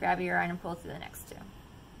 grab your yarn and pull through the next 2.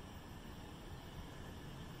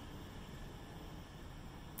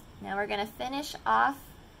 Now we're going to finish off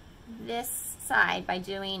this side by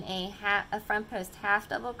doing a front post half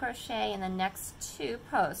double crochet in the next 2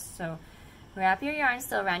 posts. So wrap your yarn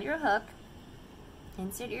still around your hook,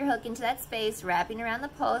 insert your hook into that space, wrapping around the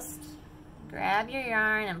post, grab your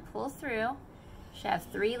yarn and pull through. You should have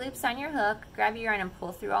 3 loops on your hook. Grab your yarn and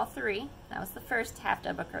pull through all 3. That was the first half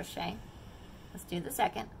double crochet. Let's do the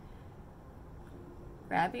second.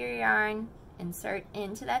 Grab your yarn, insert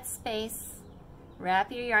into that space,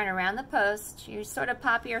 wrap your yarn around the post. You sort of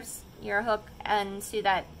pop your hook into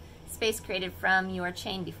that space created from your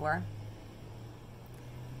chain before.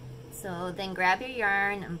 So then grab your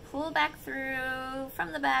yarn and pull back through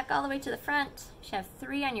from the back all the way to the front. You should have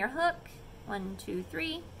 3 on your hook. 1, 2,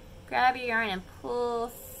 3. Grab your yarn and pull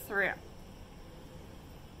through.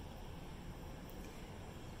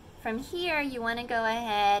 From here, you want to go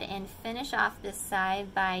ahead and finish off this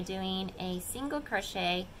side by doing a single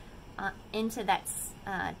crochet into that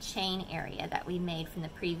chain area that we made from the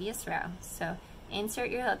previous row. So insert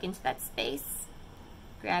your hook into that space,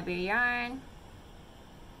 grab your yarn,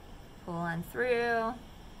 pull on through,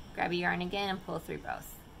 grab your yarn again and pull through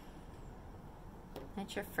both.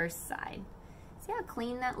 That's your first side. See how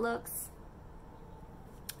clean that looks?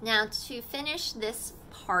 Now to finish this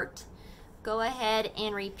part, go ahead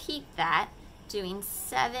and repeat that, doing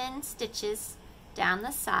 7 stitches down the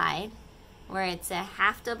side where it's a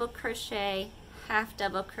half double crochet, half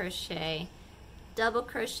double crochet, double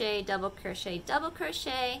crochet, double crochet, double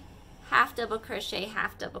crochet, half double crochet,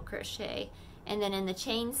 half double crochet, and then in the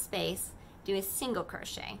chain space do a single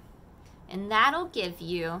crochet. And that'll give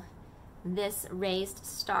you this raised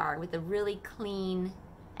star with the really clean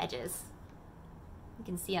edges. You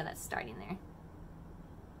can see how that's starting there.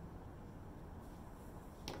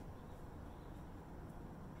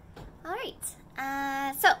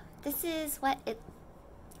 Alright, so this is what it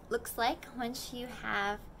looks like once you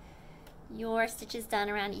have your stitches done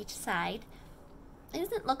around each side. It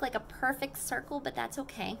doesn't look like a perfect circle, but that's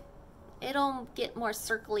okay. It'll get more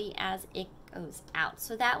circly as it goes out.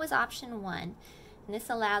 So that was option 1, and this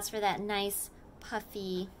allows for that nice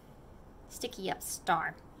puffy sticky up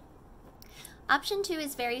star. Option 2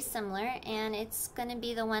 is very similar, and it's going to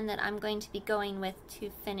be the one that I'm going to be going with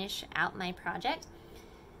to finish out my project.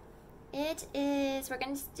 we're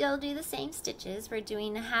going to still do the same stitches. We're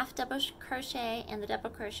doing a half double crochet and the double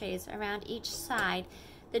crochets around each side.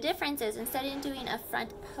 The difference is, instead of doing a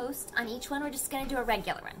front post on each one, we're just going to do a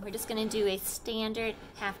regular one. We're just going to do a standard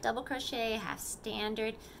half double crochet, half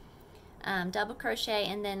standard double crochet,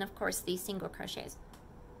 and then of course these single crochets.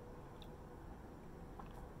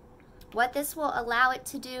 What this will allow it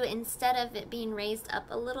to do, instead of it being raised up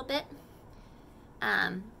a little bit,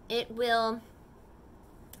 it will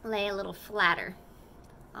lay a little flatter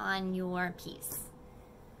on your piece.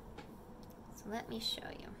 So let me show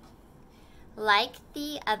you. Like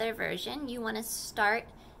the other version, you want to start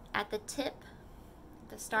at the tip,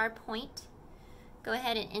 the star point. Go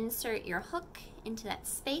ahead and insert your hook into that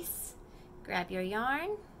space. Grab your yarn.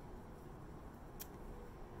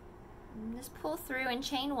 And just pull through and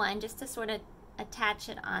chain one just to sort of attach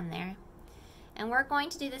it on there. And we're going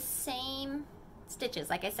to do the same stitches,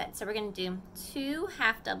 like I said. So we're going to do 2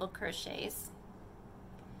 half double crochets,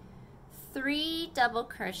 3 double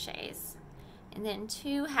crochets, and then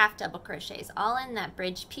 2 half double crochets, all in that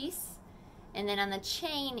bridge piece. And then on the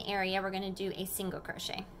chain area, we're going to do a single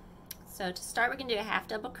crochet. So to start, we're going to do a half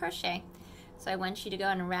double crochet. So I want you to go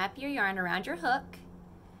and wrap your yarn around your hook.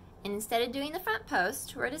 And instead of doing the front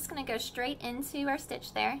post, we're just going to go straight into our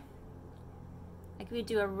stitch there. Like we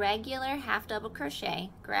do a regular half double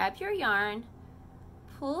crochet. Grab your yarn,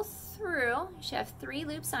 pull through. You should have 3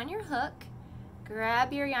 loops on your hook.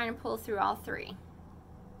 Grab your yarn and pull through all 3.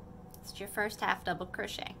 It's your first half double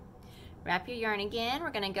crochet. Wrap your yarn again.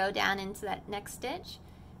 We're going to go down into that next stitch.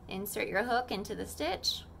 Insert your hook into the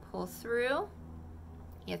stitch. Pull through.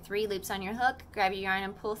 You have 3 loops on your hook. Grab your yarn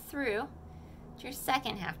and pull through. It's your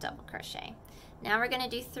second half double crochet. Now we're going to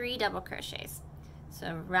do 3 double crochets.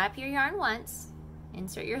 So wrap your yarn once.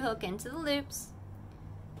 Insert your hook into the loops.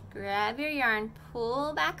 Grab your yarn,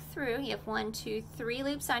 pull back through. You have 1, 2, 3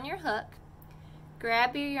 loops on your hook.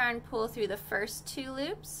 Grab your yarn, pull through the first 2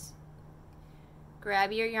 loops.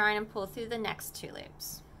 Grab your yarn and pull through the next 2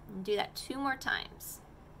 loops. And do that 2 more times.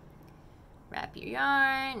 Wrap your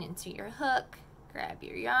yarn, insert your hook, grab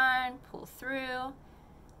your yarn, pull through.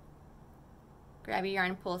 Grab your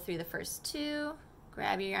yarn, pull through the first 2.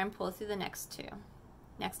 Grab your yarn, pull through the next 2.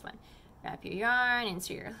 Next one. Wrap your yarn,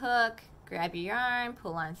 insert your hook, grab your yarn,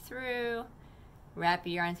 pull on through. Wrap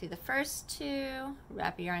your yarn through the first 2.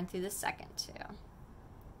 Wrap your yarn through the second 2.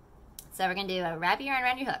 So we're going to do a wrap your yarn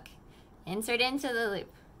around your hook. Insert into the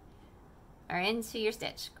loop, or into your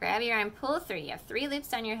stitch. Grab your yarn, pull through. You have 3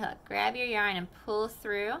 loops on your hook. Grab your yarn and pull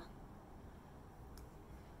through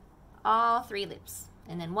all 3 loops.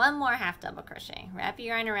 And then 1 more half double crochet. Wrap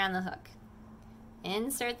your yarn around the hook.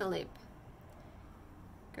 Insert the loop.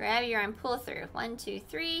 Grab your yarn, pull through. 1, 2,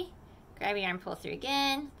 3. Grab your yarn, pull through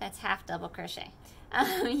again. That's half double crochet.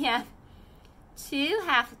 You have 2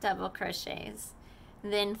 half double crochets.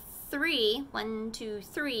 Then 3, 1, 2,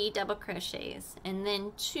 3 double crochets, and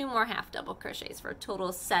then 2 more half double crochets for a total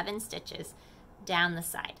of 7 stitches down the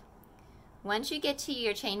side. Once you get to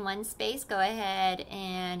your chain 1 space, go ahead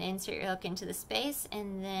and insert your hook into the space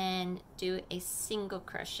and then do a single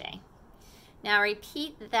crochet. Now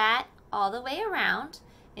repeat that all the way around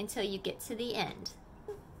until you get to the end.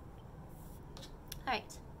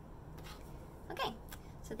 Alright, okay,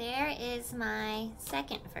 so there is my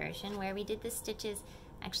second version where we did the stitches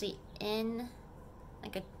actually in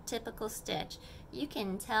like a typical stitch. You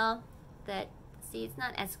can tell that, see, it's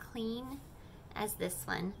not as clean as this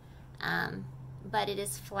one, but it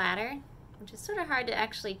is flatter, which is sort of hard to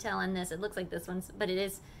actually tell in this. It looks like this one's, but it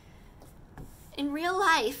is in real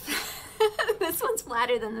life. This one's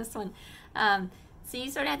flatter than this one. So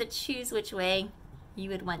you sort of have to choose which way you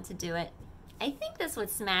would want to do it. I think this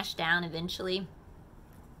would smash down eventually.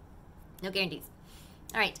 No guarantees.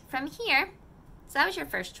 All right, from here, so that was your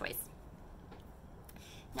first choice.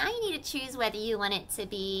 Now you need to choose whether you want it to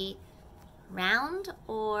be round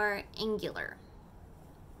or angular.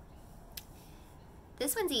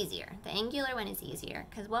 This one's easier. The angular one is easier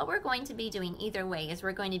because what we're going to be doing either way is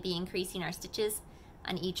we're going to be increasing our stitches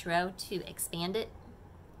on each row to expand it,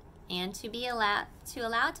 and to allow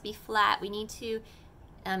it to be flat, we need to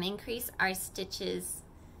increase our stitches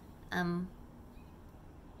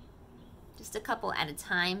just a couple at a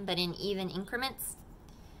time, but in even increments.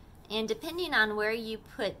 And depending on where you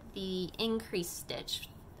put the increased stitch,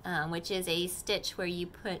 which is a stitch where you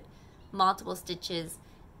put multiple stitches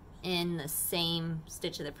in the same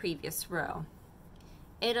stitch of the previous row,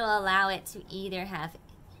 it'll allow it to either have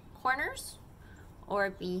corners or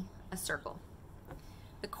be a circle.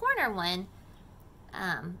 The corner one,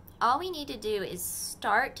 all we need to do is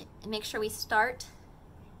start, make sure we start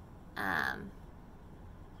at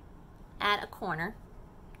a corner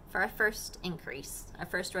for our first increase, our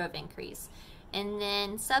first row of increase. And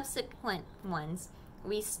then subsequent ones,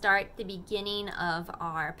 we start the beginning of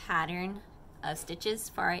our pattern of stitches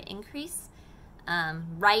for our increase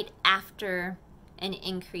right after an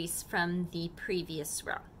increase from the previous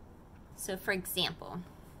row. So for example,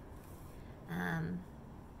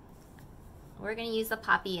 we're going to use the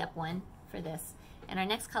poppy up one for this, and our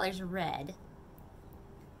next color is red.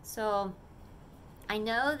 So I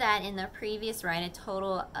know that in the previous row I had a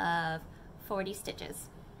total of 40 stitches.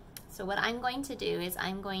 So what I'm going to do is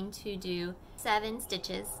I'm going to do 7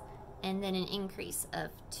 stitches and then an increase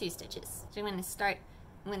of 2 stitches. So I'm going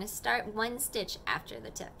to start 1 stitch after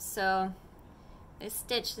the tip. So this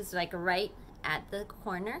stitch is like right at the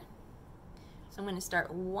corner. So I'm going to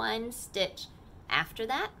start 1 stitch after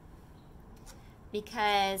that,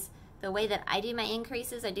 because the way that I do my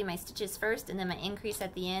increases, I do my stitches first and then my increase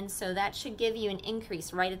at the end, so that should give you an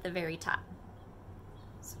increase right at the very top.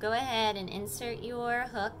 So go ahead and insert your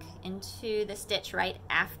hook into the stitch right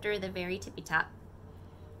after the very tippy top.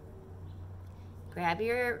 Grab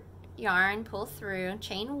your yarn, pull through,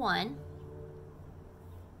 chain 1.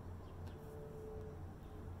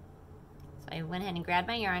 So I went ahead and grabbed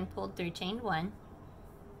my yarn, pulled through, chained 1.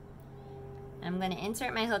 I'm going to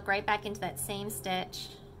insert my hook right back into that same stitch.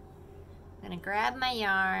 I'm going to grab my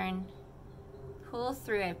yarn, pull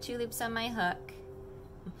through. I have 2 loops on my hook,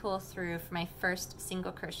 and pull through for my first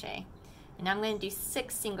single crochet. And now I'm going to do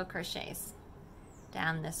 6 single crochets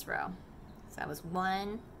down this row. So that was 1.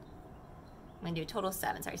 I'm going to do a total of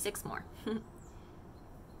 7. Sorry, 6 more.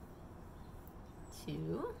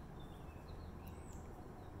 2,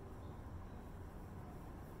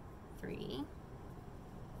 3,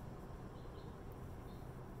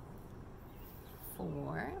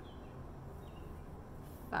 4,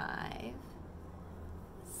 5,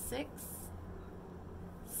 6,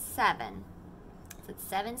 7. So it's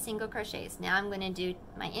 7 single crochets. Now I'm going to do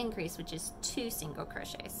my increase, which is 2 single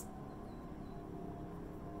crochets.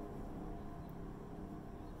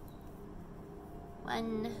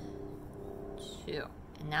 One, 2.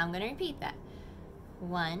 And now I'm going to repeat that.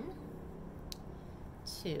 1,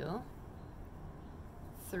 2,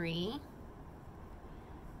 3,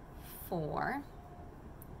 4,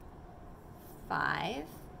 5,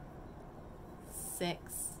 6,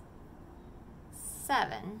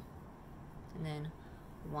 7, and then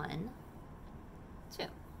 1, 2.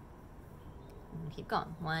 And keep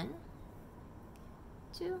going. 1,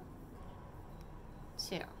 2,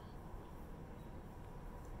 2.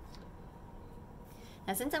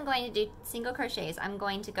 Now since I'm going to do single crochets, I'm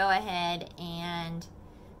going to go ahead and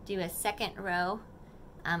do a second row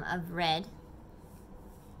of red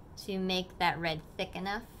to make that red thick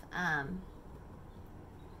enough.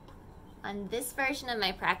 On this version of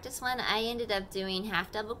my practice one, I ended up doing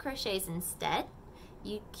half double crochets instead.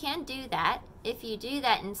 You can do that. If you do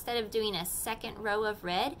that, instead of doing a second row of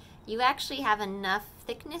red, you actually have enough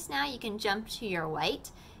thickness now. You can jump to your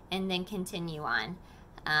white and then continue on.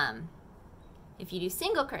 If you do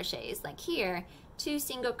single crochets, like here, 2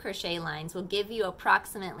 single crochet lines will give you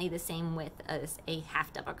approximately the same width as a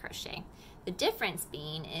half double crochet. The difference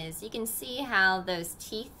being is you can see how those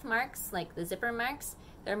teeth marks, like the zipper marks,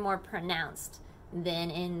 they're more pronounced than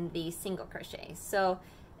in the single crochet. So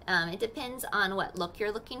it depends on what look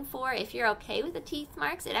you're looking for. If you're okay with the teeth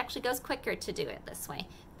marks, it actually goes quicker to do it this way.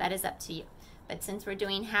 That is up to you. But since we're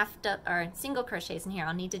doing single crochets in here,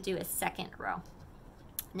 I'll need to do a second row.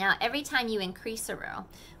 Now every time you increase a row,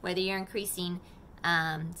 whether you're increasing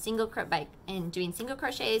doing single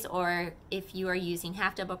crochets, or if you are using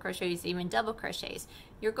half double crochets, even double crochets,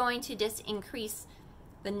 you're going to just increase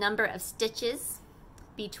the number of stitches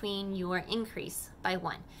between your increase by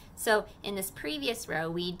 1. So in this previous row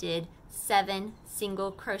we did 7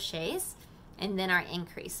 single crochets and then our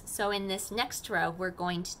increase. So in this next row we're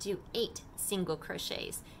going to do 8 single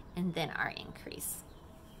crochets and then our increase.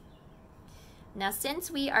 Now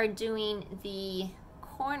since we are doing the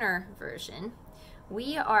corner version,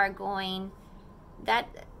 we are going,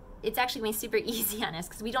 it's actually going to be super easy on us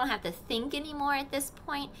because we don't have to think anymore at this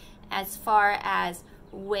point as far as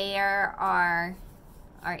where our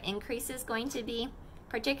increase is going to be,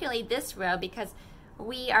 particularly this row, because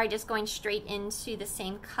we are just going straight into the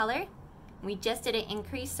same color. We just did an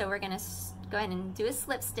increase, so we're going to go ahead and do a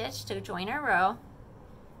slip stitch to join our row.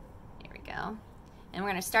 Here we go. And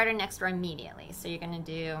we're going to start our next row immediately. So you're going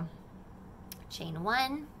to do chain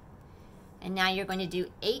 1, and now you're going to do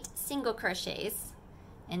 8 single crochets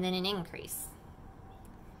and then an increase.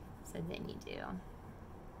 So then you do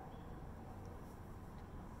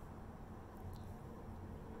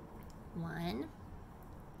 1,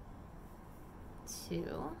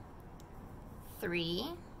 2, 3,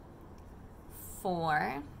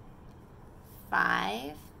 4,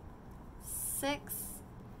 5, 6,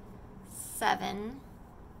 7,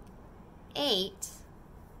 8,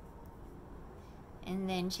 and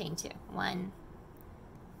then chain 2. 1,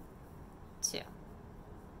 2.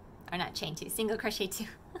 Or not chain 2, single crochet 2.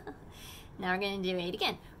 Now we're going to do 8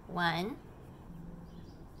 again. 1,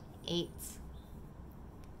 8,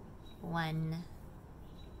 1,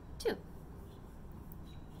 2.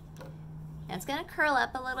 Now it's going to curl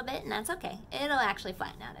up a little bit, and that's okay. It'll actually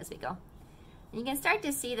flatten out as we go. And you can start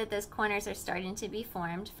to see that those corners are starting to be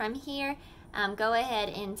formed. From here, go ahead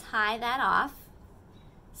and tie that off.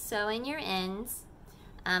 Sew in your ends,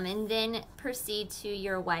 and then proceed to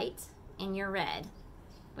your white and your red.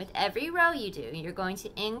 With every row you do, you're going to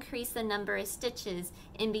increase the number of stitches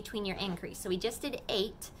in between your increase. So we just did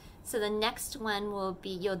 8, so the next one will be,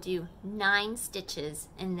 you'll do 9 stitches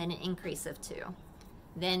and then an increase of 2.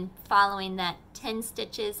 Then following that, 10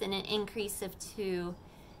 stitches and an increase of 2,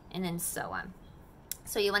 and then so on.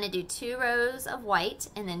 So you want to do 2 rows of white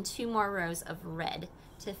and then 2 more rows of red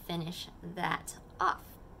to finish that off.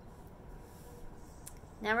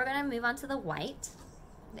 Now we're going to move on to the white.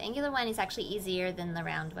 The angular one is actually easier than the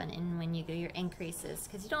round one, and when you do your increases,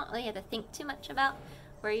 because you don't really have to think too much about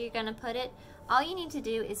where you're going to put it. All you need to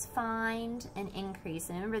do is find an increase,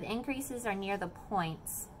 and remember the increases are near the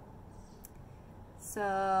points. So,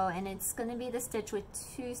 and it's going to be the stitch with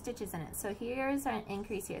 2 stitches in it. So here's an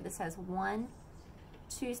increase here. This has 1,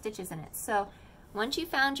 2 stitches in it. So once you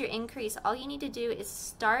found your increase, all you need to do is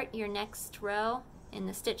start your next row in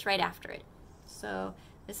the stitch right after it. So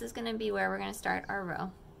this is going to be where we're going to start our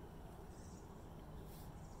row.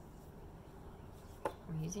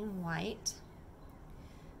 We're using white.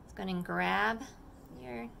 It's going to grab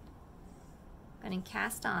your, going to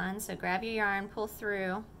cast on, so grab your yarn, pull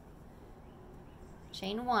through,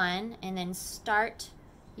 chain 1, and then start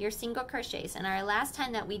your single crochets. And our last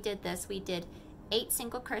time that we did this, we did 8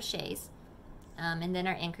 single crochets, and then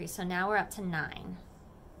our increase. So now we're up to 9.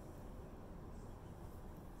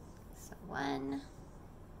 So 1,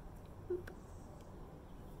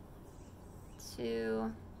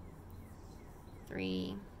 2,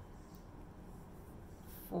 3,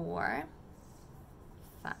 4,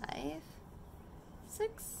 5,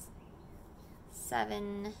 6,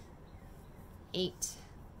 7, 8,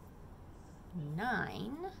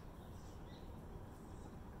 9,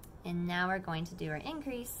 and now we're going to do our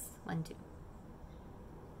increase. 1, 2.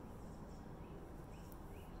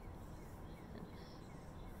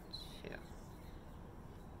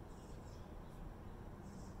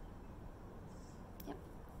 Yep,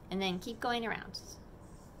 and then keep going around.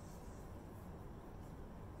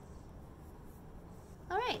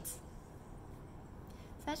 All right, so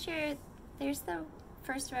that's your, there's the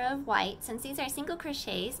first row of white. Since these are single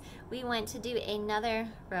crochets, we want to do another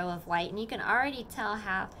row of white, and you can already tell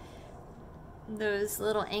how those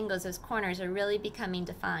little angles, those corners, are really becoming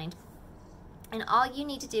defined. And all you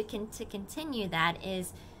need to do to continue that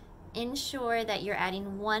is ensure that you're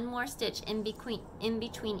adding 1 more stitch in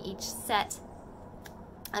between each set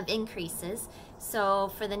of increases.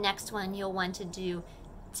 So for the next one, you'll want to do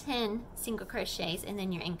 10 single crochets and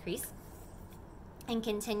then your increase, and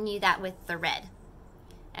continue that with the red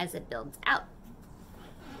as it builds out.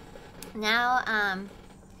 Now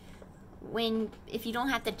if you don't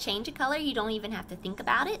have to change a color, you don't even have to think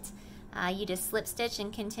about it. You just slip stitch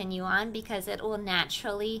and continue on, because it will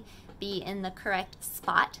naturally be in the correct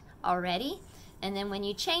spot already. And then when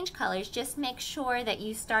you change colors, just make sure that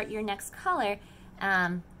you start your next color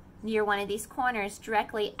near one of these corners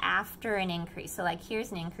directly after an increase. So like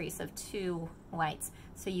here's an increase of 2 whites,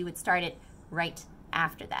 so you would start it right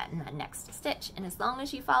after that in that next stitch. And as long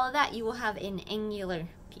as you follow that, you will have an angular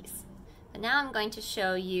piece. But now I'm going to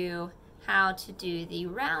show you how to do the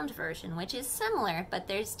round version, which is similar, but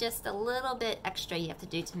there's just a little bit extra you have to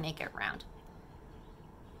do to make it round.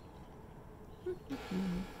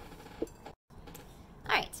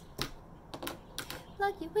 Alright,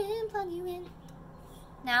 plug you in, plug you in.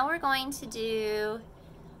 Now we're going to do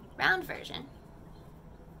round version.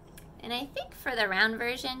 And I think for the round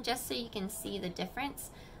version, just so you can see the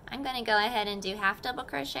difference, I'm going to go ahead and do half double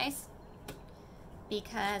crochets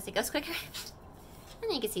because it goes quicker.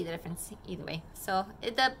 And you can see the difference either way. So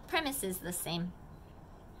the premise is the same.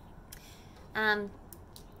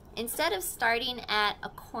 Instead of starting at a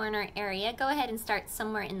corner area, go ahead and start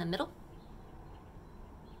somewhere in the middle.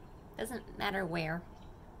 Doesn't matter where.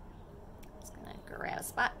 Just gonna grab a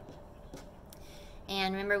spot.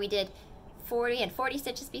 And remember, we had 40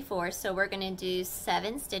 stitches before, so we're gonna do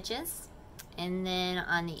 7 stitches. And then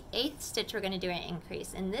on the 8th stitch, we're gonna do an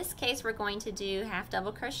increase. In this case, we're going to do half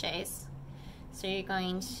double crochets. So you're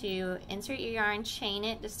going to insert your yarn, chain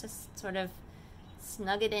it just to sort of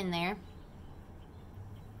snug it in there.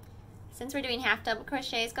 Since we're doing half double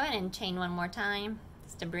crochets, go ahead and chain one more time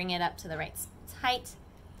just to bring it up to the right height.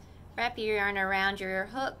 Wrap your yarn around your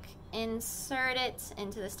hook, insert it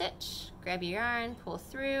into the stitch, grab your yarn, pull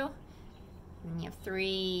through, and you have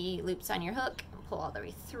 3 loops on your hook, and pull all the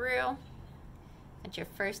way through. That's your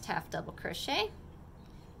first half double crochet.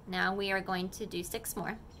 Now we are going to do 6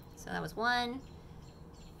 more. So that was 1,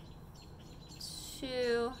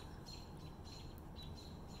 2,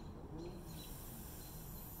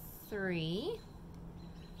 3,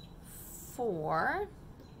 4,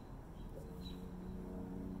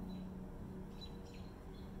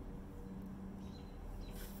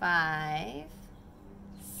 5,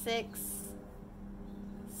 6,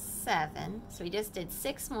 7. So we just did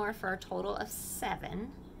 6 more for a total of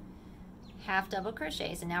 7 half double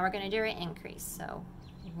crochets, and now we're going to do our increase. So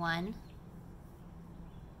 1,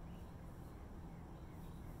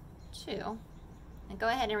 2, and go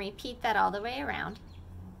ahead and repeat that all the way around.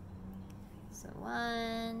 So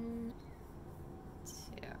 1, 2.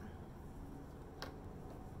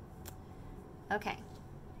 Okay.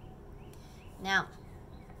 Now,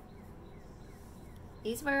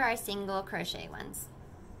 these were our single crochet ones,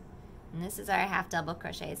 and this is our half double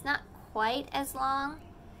crochet. It's not quite as long,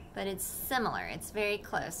 but it's similar. It's very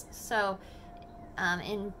close. So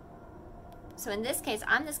in this case,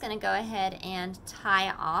 I'm just going to go ahead and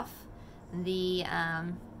tie off the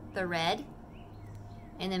red,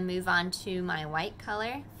 and then move on to my white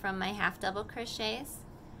color from my half double crochets.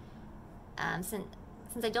 Since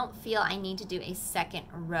I don't feel I need to do a second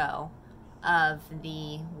row of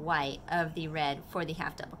the red for the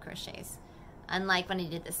half double crochets. Unlike when I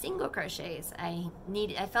did the single crochets, I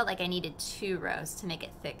felt like I needed 2 rows to make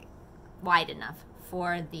it thick, wide enough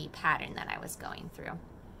for the pattern that I was going through.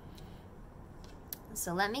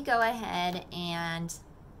 So let me go ahead and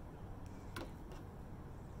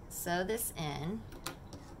sew this in.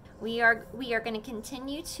 We are going to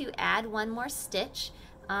continue to add 1 more stitch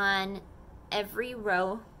on every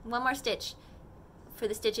row, 1 more stitch for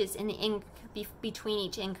the stitches in the between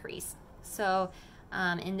each increase. So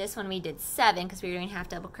in this one we did 7 because we were doing half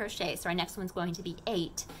double crochet, so our next one's going to be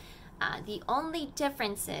 8. The only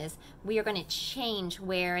difference is we are going to change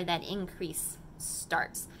where that increase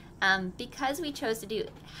starts. Because we chose to do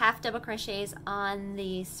half double crochets on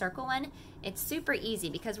the circle one, it's super easy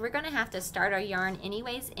because we're going to have to start our yarn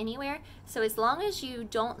anyways anywhere. So as long as you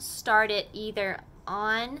don't start it either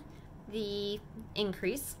on the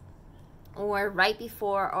increase or right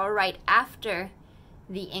before or right after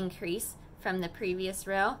the increase from the previous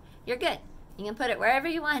row, you're good. You can put it wherever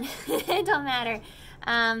you want. It don't matter.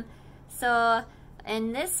 So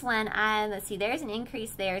in this one, let's see, there's an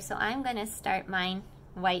increase there, so I'm going to start mine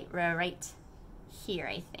white row right here,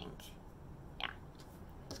 I think. Yeah.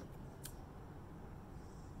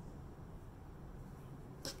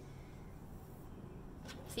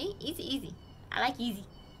 See? Easy, easy. I like easy.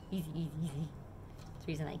 Easy, easy, easy. It's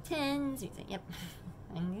reason I like 10s. Yep.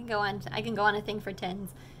 I can go on a thing for 10s.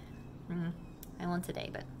 I won't today,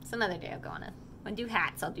 but some other day I'll go on a. When I do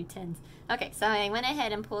hats, I'll do 10s. Okay, so I went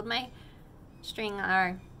ahead and pulled my string,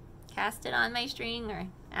 or cast it on my string, or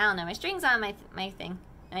I don't know. My string's on my thing.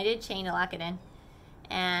 And I did chain to lock it in.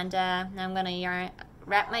 And now I'm gonna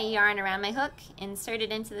wrap my yarn around my hook, insert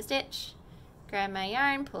it into the stitch, grab my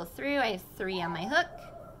yarn, pull through. I have 3 on my hook.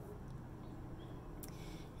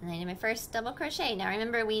 And I did my first double crochet. Now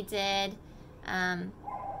remember we did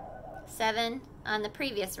 7 on the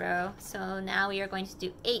previous row, so now we are going to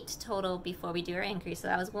do 8 total before we do our increase. So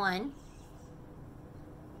that was 1,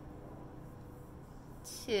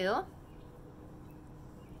 2,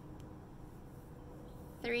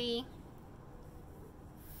 3,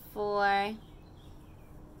 4,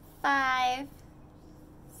 5,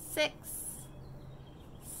 6,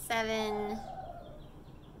 7,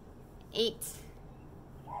 8,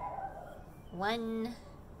 1.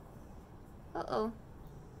 Uh-oh,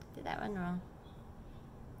 did that one wrong.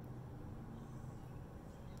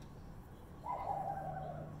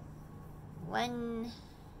 1,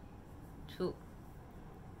 2.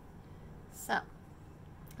 So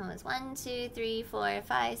it was 1, 2, 3, 4,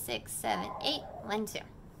 5, 6, 7, 8, 1, 2.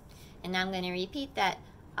 And now I'm going to repeat that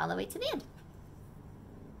all the way to the end.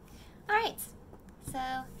 Alright, so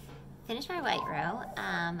finished my white row,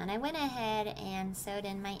 and I went ahead and sewed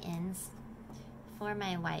in my ends for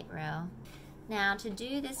my white row. Now to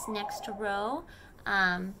do this next row,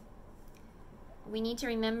 we need to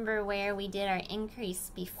remember where we did our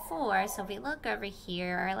increase before. So if we look over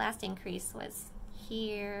here, our last increase was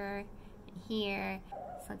here and here.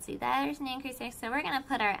 So let's see, there's an increase there. So we're gonna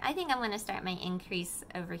put our, I think I'm gonna start my increase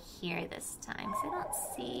over here this time. So I don't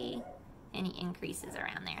see any increases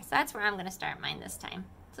around there. So that's where I'm gonna start mine this time.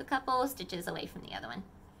 It's a couple stitches away from the other one.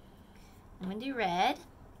 I'm gonna do red,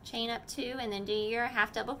 chain up 2, and then do your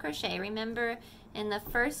half double crochet. Remember, in the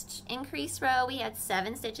first increase row, we had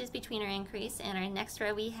 7 stitches between our increase, and our next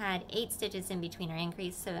row we had 8 stitches in between our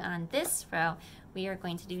increase. So on this row, we are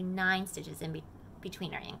going to do 9 stitches in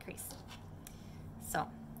between our increase. So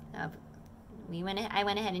I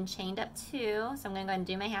went ahead and chained up 2, so I'm gonna go ahead and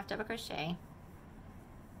do my half double crochet.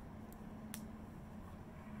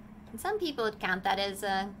 And some people would count that as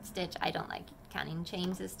a stitch. I don't like counting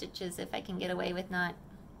chains as stitches if I can get away with not.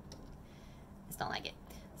 Just don't like it.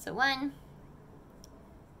 So 1,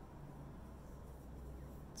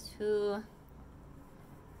 2,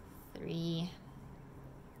 3,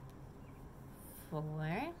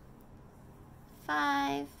 4,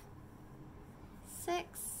 5,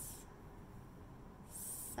 6,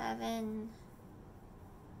 7,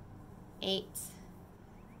 8,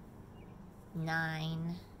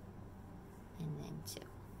 9, and then 2.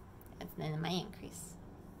 That's then my increase.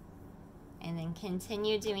 And then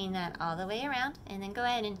continue doing that all the way around, and then go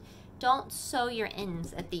ahead and don't sew your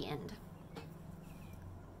ends at the end.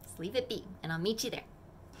 Just leave it be, and I'll meet you there.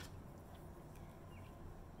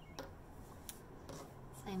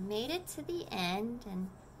 So I made it to the end, and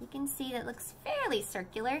you can see that looks fairly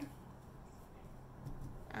circular.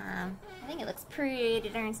 I think it looks pretty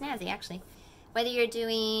darn snazzy, actually. Whether you're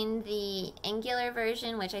doing the angular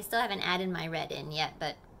version, which I still haven't added my red in yet,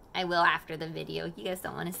 but I will after the video. You guys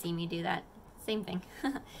don't want to see me do that. Same thing.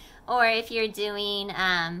 Or if you're doing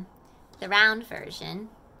the round version,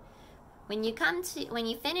 when you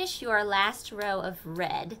finish your last row of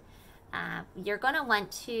red, you're going to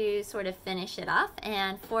want to sort of finish it off.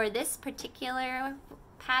 And for this particular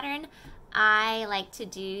pattern, I like to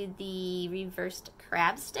do the reversed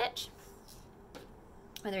crab stitch,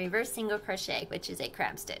 or the reverse single crochet, which is a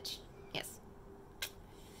crab stitch. Yes.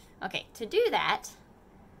 Okay, to do that,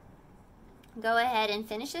 go ahead and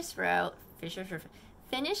finish this row.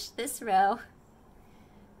 Finish this row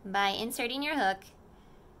by inserting your hook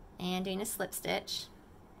and doing a slip stitch.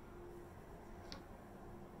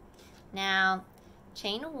 Now,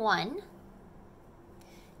 chain 1.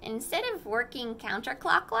 And instead of working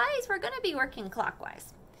counterclockwise, we're going to be working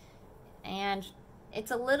clockwise. And it's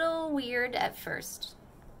a little weird at first,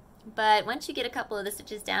 but once you get a couple of the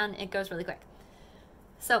stitches down, it goes really quick.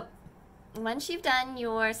 So once you've done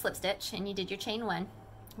your slip stitch and you did your chain 1,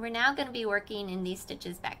 we're now going to be working in these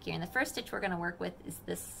stitches back here. And the first stitch we're going to work with is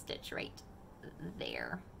this stitch right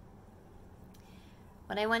there.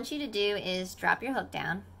 What I want you to do is drop your hook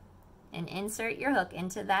down and insert your hook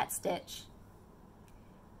into that stitch.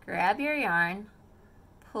 Grab your yarn,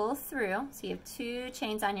 pull through, so you have 2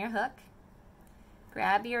 chains on your hook.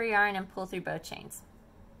 Grab your yarn and pull through both chains.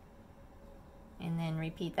 And then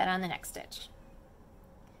repeat that on the next stitch.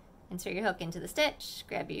 Insert your hook into the stitch,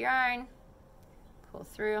 grab your yarn, pull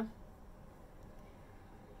through.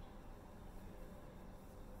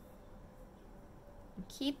 And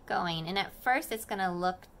keep going, and at first it's gonna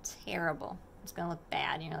look terrible. It's gonna look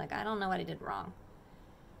bad, and you're like, I don't know what I did wrong.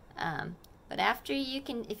 But after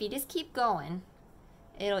if you just keep going,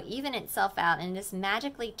 it'll even itself out and just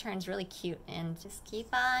magically turns really cute. And just keep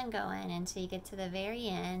on going until you get to the very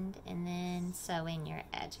end, and then sew in your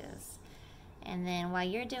edges. And then while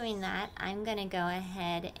you're doing that, I'm gonna go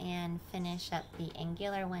ahead and finish up the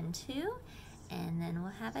angular one too, and then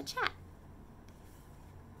we'll have a chat.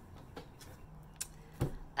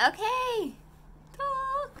 Okay,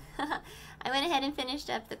 talk. I went ahead and finished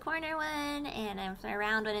up the corner one, and I'm my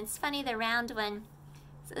round one. It's funny, the round one.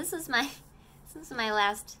 So this was my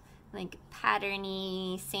last like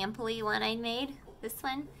patterny, sampley one I made. This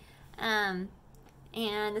one, and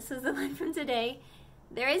this was the one from today.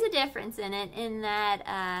 There is a difference in it, in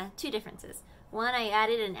that 2 differences. One, I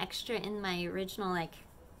added an extra in my original like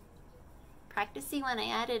practicey one. I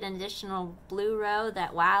added an additional blue row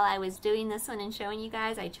that while I was doing this one and showing you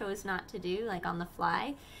guys, I chose not to do, like on the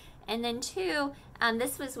fly. And then 2,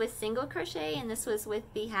 this was with single crochet, and this was with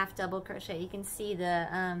the half double crochet. You can see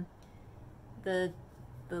the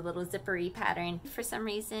little zippery pattern. For some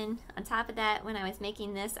reason, on top of that, when I was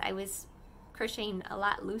making this, I was crocheting a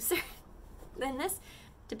lot looser than this.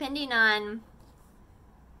 Depending on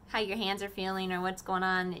how your hands are feeling or what's going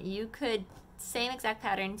on, you could, same exact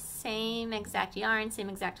pattern, same exact yarn, same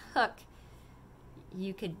exact hook,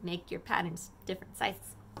 you could make your patterns different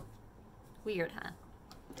sizes. Weird, huh?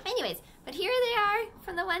 Anyways, but here they are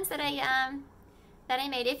from the ones that I that I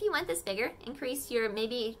made. If you want this bigger,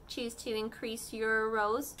 maybe choose to increase your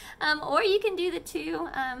rows, or you can do the 2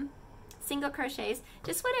 single crochets.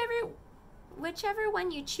 Just whichever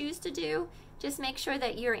one you choose to do, just make sure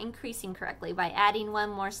that you're increasing correctly by adding 1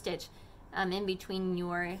 more stitch in between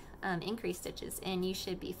your increased stitches, and you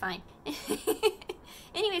should be fine.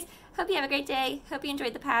 Anyways, hope you have a great day. Hope you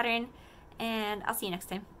enjoyed the pattern, and I'll see you next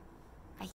time.